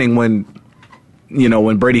Peyton Manning when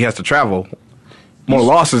Brady has to travel. More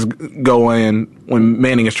losses go in when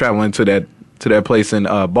Manning is traveling to that place in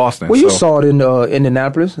Boston. Well, you saw it in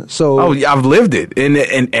Indianapolis. So I've lived it.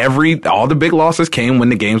 And all the big losses came when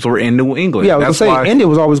the games were in New England. Yeah, I was going to say, Indy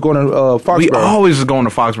was always going to Foxborough. We always was going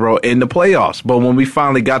to Foxborough in the playoffs. But when we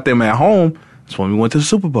finally got them at home, that's when we went to the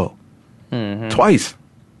Super Bowl. Mm-hmm. Twice.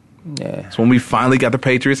 Yeah. That's when we finally got the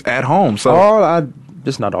Patriots at home. So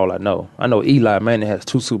that's not all I know. I know Eli Manning has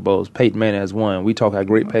 2 Super Bowls. Peyton Manning has 1. We talk how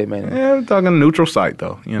great Peyton Manning is. Yeah, we're talking neutral site,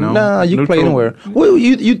 though. Nah, you can play anywhere. Well,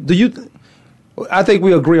 I think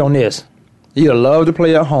we agree on this. You love to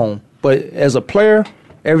play at home, but as a player,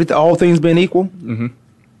 all things being equal,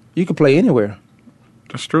 you can play anywhere.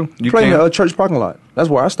 That's true. You play can. in a church parking lot. That's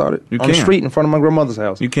where I started. On the street in front of my grandmother's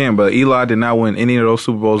house. You can, but Eli did not win any of those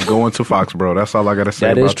Super Bowls going to Foxborough. That's all I got to say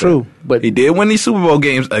about that. That is true. But he did win these Super Bowl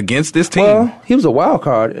games against this team. Well, he was a wild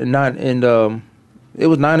card, and it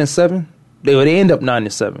was 9-7. They would end up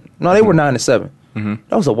 9-7. No, they were 9-7.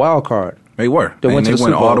 That was a wild card. They were. They went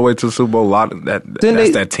all the way to the Super Bowl.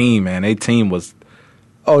 That's that team, man. Their team was.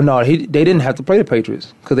 Oh no, they didn't have to play the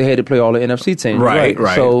Patriots because they had to play all the NFC teams. Right.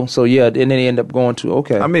 So yeah, and then they end up going to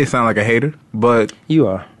I may sound like a hater, but you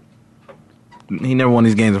are. He never won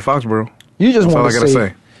these games in Foxborough. You just That's all want I to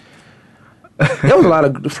gotta say. There was a lot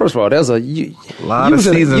of. First of all, there's a lot of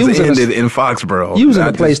seasons ended in Foxborough. You was in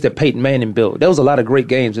the place that Peyton Manning built. There was a lot of great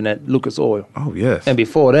games in that Lucas Oil. Oh yes. And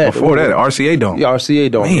before that, RCA Dome. Yeah, RCA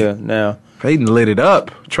Dome. Man. Yeah. Now Peyton lit it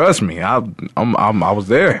up. Trust me, I was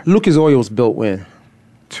there. Lucas Oil was built when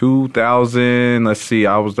 2000. Let's see.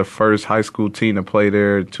 I was the first high school team to play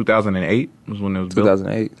there. 2008 was when it was built.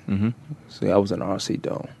 2008. See, I was in RC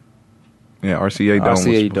Dome. Yeah, RCA Dome.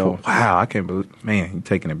 RCA Dome. Wow, I can't believe. Man, you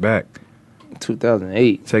taking it back.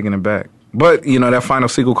 2008. Taking it back. But, that final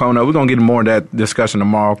sequel coming up, we're going to get more of that discussion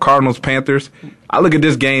tomorrow. Cardinals, Panthers. I look at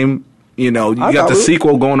this game, you got the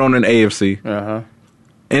sequel going on in the AFC. Uh-huh.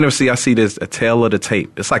 NFC, I see this a tale of the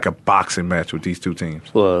tape. It's like a boxing match with these two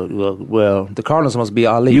teams. Well, the Cardinals must be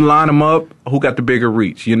Ali. You line them up, who got the bigger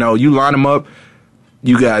reach? You line them up,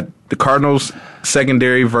 you got the Cardinals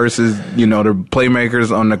secondary versus, the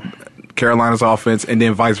playmakers on the Carolina's offense, and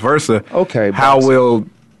then vice versa. Okay. How will,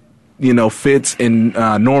 Fitz and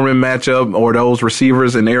Norman match up, or those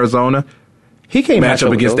receivers in Arizona? He can't match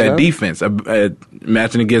up against that defense,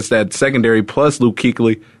 matching against that secondary plus Luke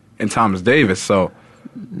Kuechly and Thomas Davis. So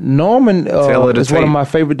Norman is one of my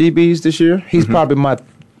favorite DBs this year. He's probably my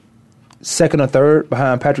second or third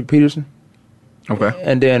behind Patrick Peterson. Okay.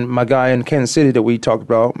 And then my guy in Kansas City that we talked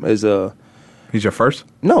about is He's your first?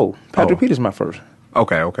 No, Patrick Peterson's my first.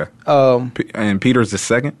 Okay. And Peter's the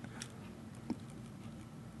second?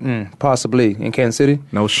 Possibly in Kansas City.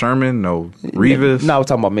 No Sherman, no Revis. No, I'm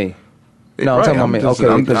talking about me. No, I'm talking about me.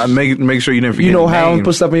 Okay, I make sure you didn't forget. You know how I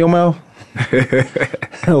put stuff in your mouth.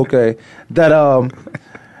 Okay, that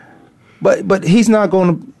but he's not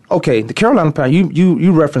going to. Okay, the Carolina Panthers.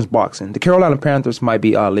 You reference boxing. The Carolina Panthers might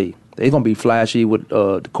be Ali. They're going to be flashy with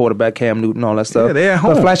the quarterback Cam Newton and all that stuff. Yeah, they're at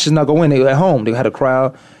home. But Flash is not going to win. They're at home. They had a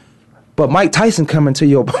crowd. But Mike Tyson coming to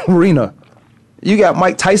your arena. You got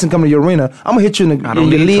Mike Tyson coming to your arena. I'm gonna hit you in your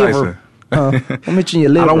liver. I'm gonna hit you in your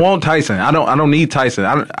liver. I don't want Tyson. I don't need Tyson.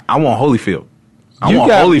 I want Holyfield. I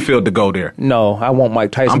want Holyfield to go there. No, I want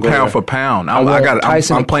Mike Tyson. I'm pound for pound.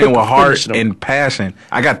 I'm playing with heart and passion.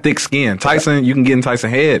 I got thick skin. Tyson, you can get in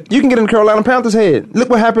Tyson's head. You can get in Carolina Panthers' head. Look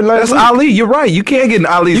what happened last week. That's Ali. You're right. You can't get in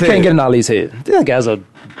Ali's head. You can't get in Ali's head. That guy's a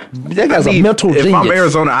mental genius. If I'm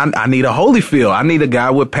Arizona, I need a Holyfield. I need a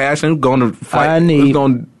guy with passion going to fight. Who's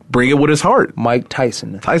going to bring it with his heart. Mike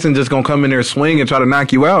Tyson. Tyson just going to come in there, swing, and try to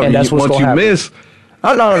knock you out. And that's what's going to happen. Miss.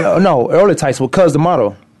 No. Early Tyson with Cuz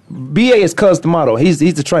D'Amato. B.A. is Cuz D'Amato. He's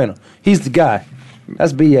the trainer. He's the guy.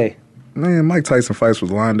 That's B.A. Man, Mike Tyson fights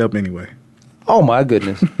was lined up anyway. Oh, my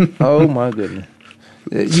goodness. Oh, my goodness.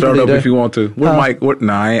 Start up if you want to. Where Mike?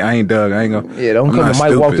 I ain't Doug. I ain't going to. Yeah, don't come to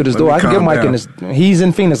Mike walk through this door. I can get Mike in this. He's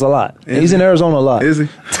in Phoenix a lot. He's in Arizona a lot. Is he?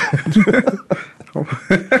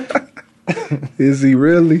 Is he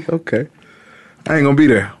really? Okay. I ain't going to be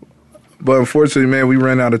there. But unfortunately, man, we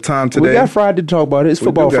ran out of time today. We got Friday to talk about it. It's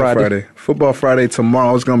Football Friday. Football Friday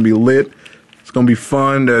tomorrow. It's going to be lit. It's going to be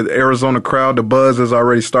fun. The Arizona crowd, the buzz is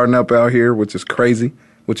already starting up out here, which is crazy,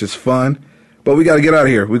 which is fun. But we got to get out of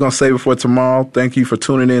here. We're going to save it for tomorrow. Thank you for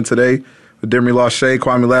tuning in today with Demi Lachey,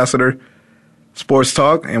 Kwamie Lassiter, Sports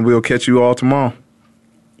Talk, and we'll catch you all tomorrow.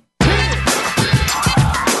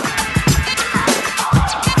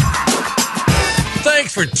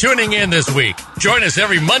 Thanks for tuning in this week. Join us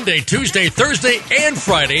every Monday, Tuesday, Thursday, and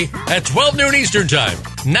Friday at 12 noon Eastern Time,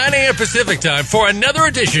 9 a.m. Pacific Time for another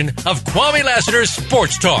edition of Kwamie Lassiter's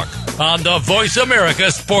Sports Talk on the Voice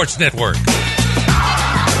America Sports Network.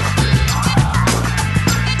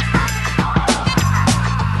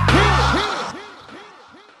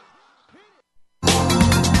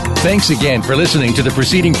 Thanks again for listening to the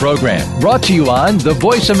preceding program, brought to you on the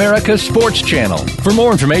Voice America Sports Channel. For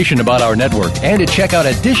more information about our network and to check out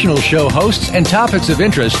additional show hosts and topics of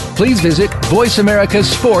interest, please visit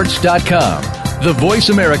voiceamericasports.com. The Voice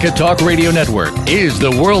America Talk Radio Network is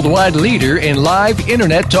the worldwide leader in live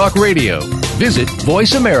Internet talk radio. Visit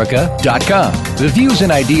voiceamerica.com. The views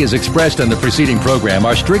and ideas expressed on the preceding program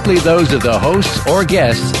are strictly those of the hosts or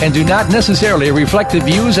guests and do not necessarily reflect the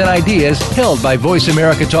views and ideas held by Voice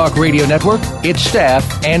America Talk Radio Network, its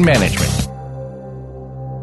staff, and management.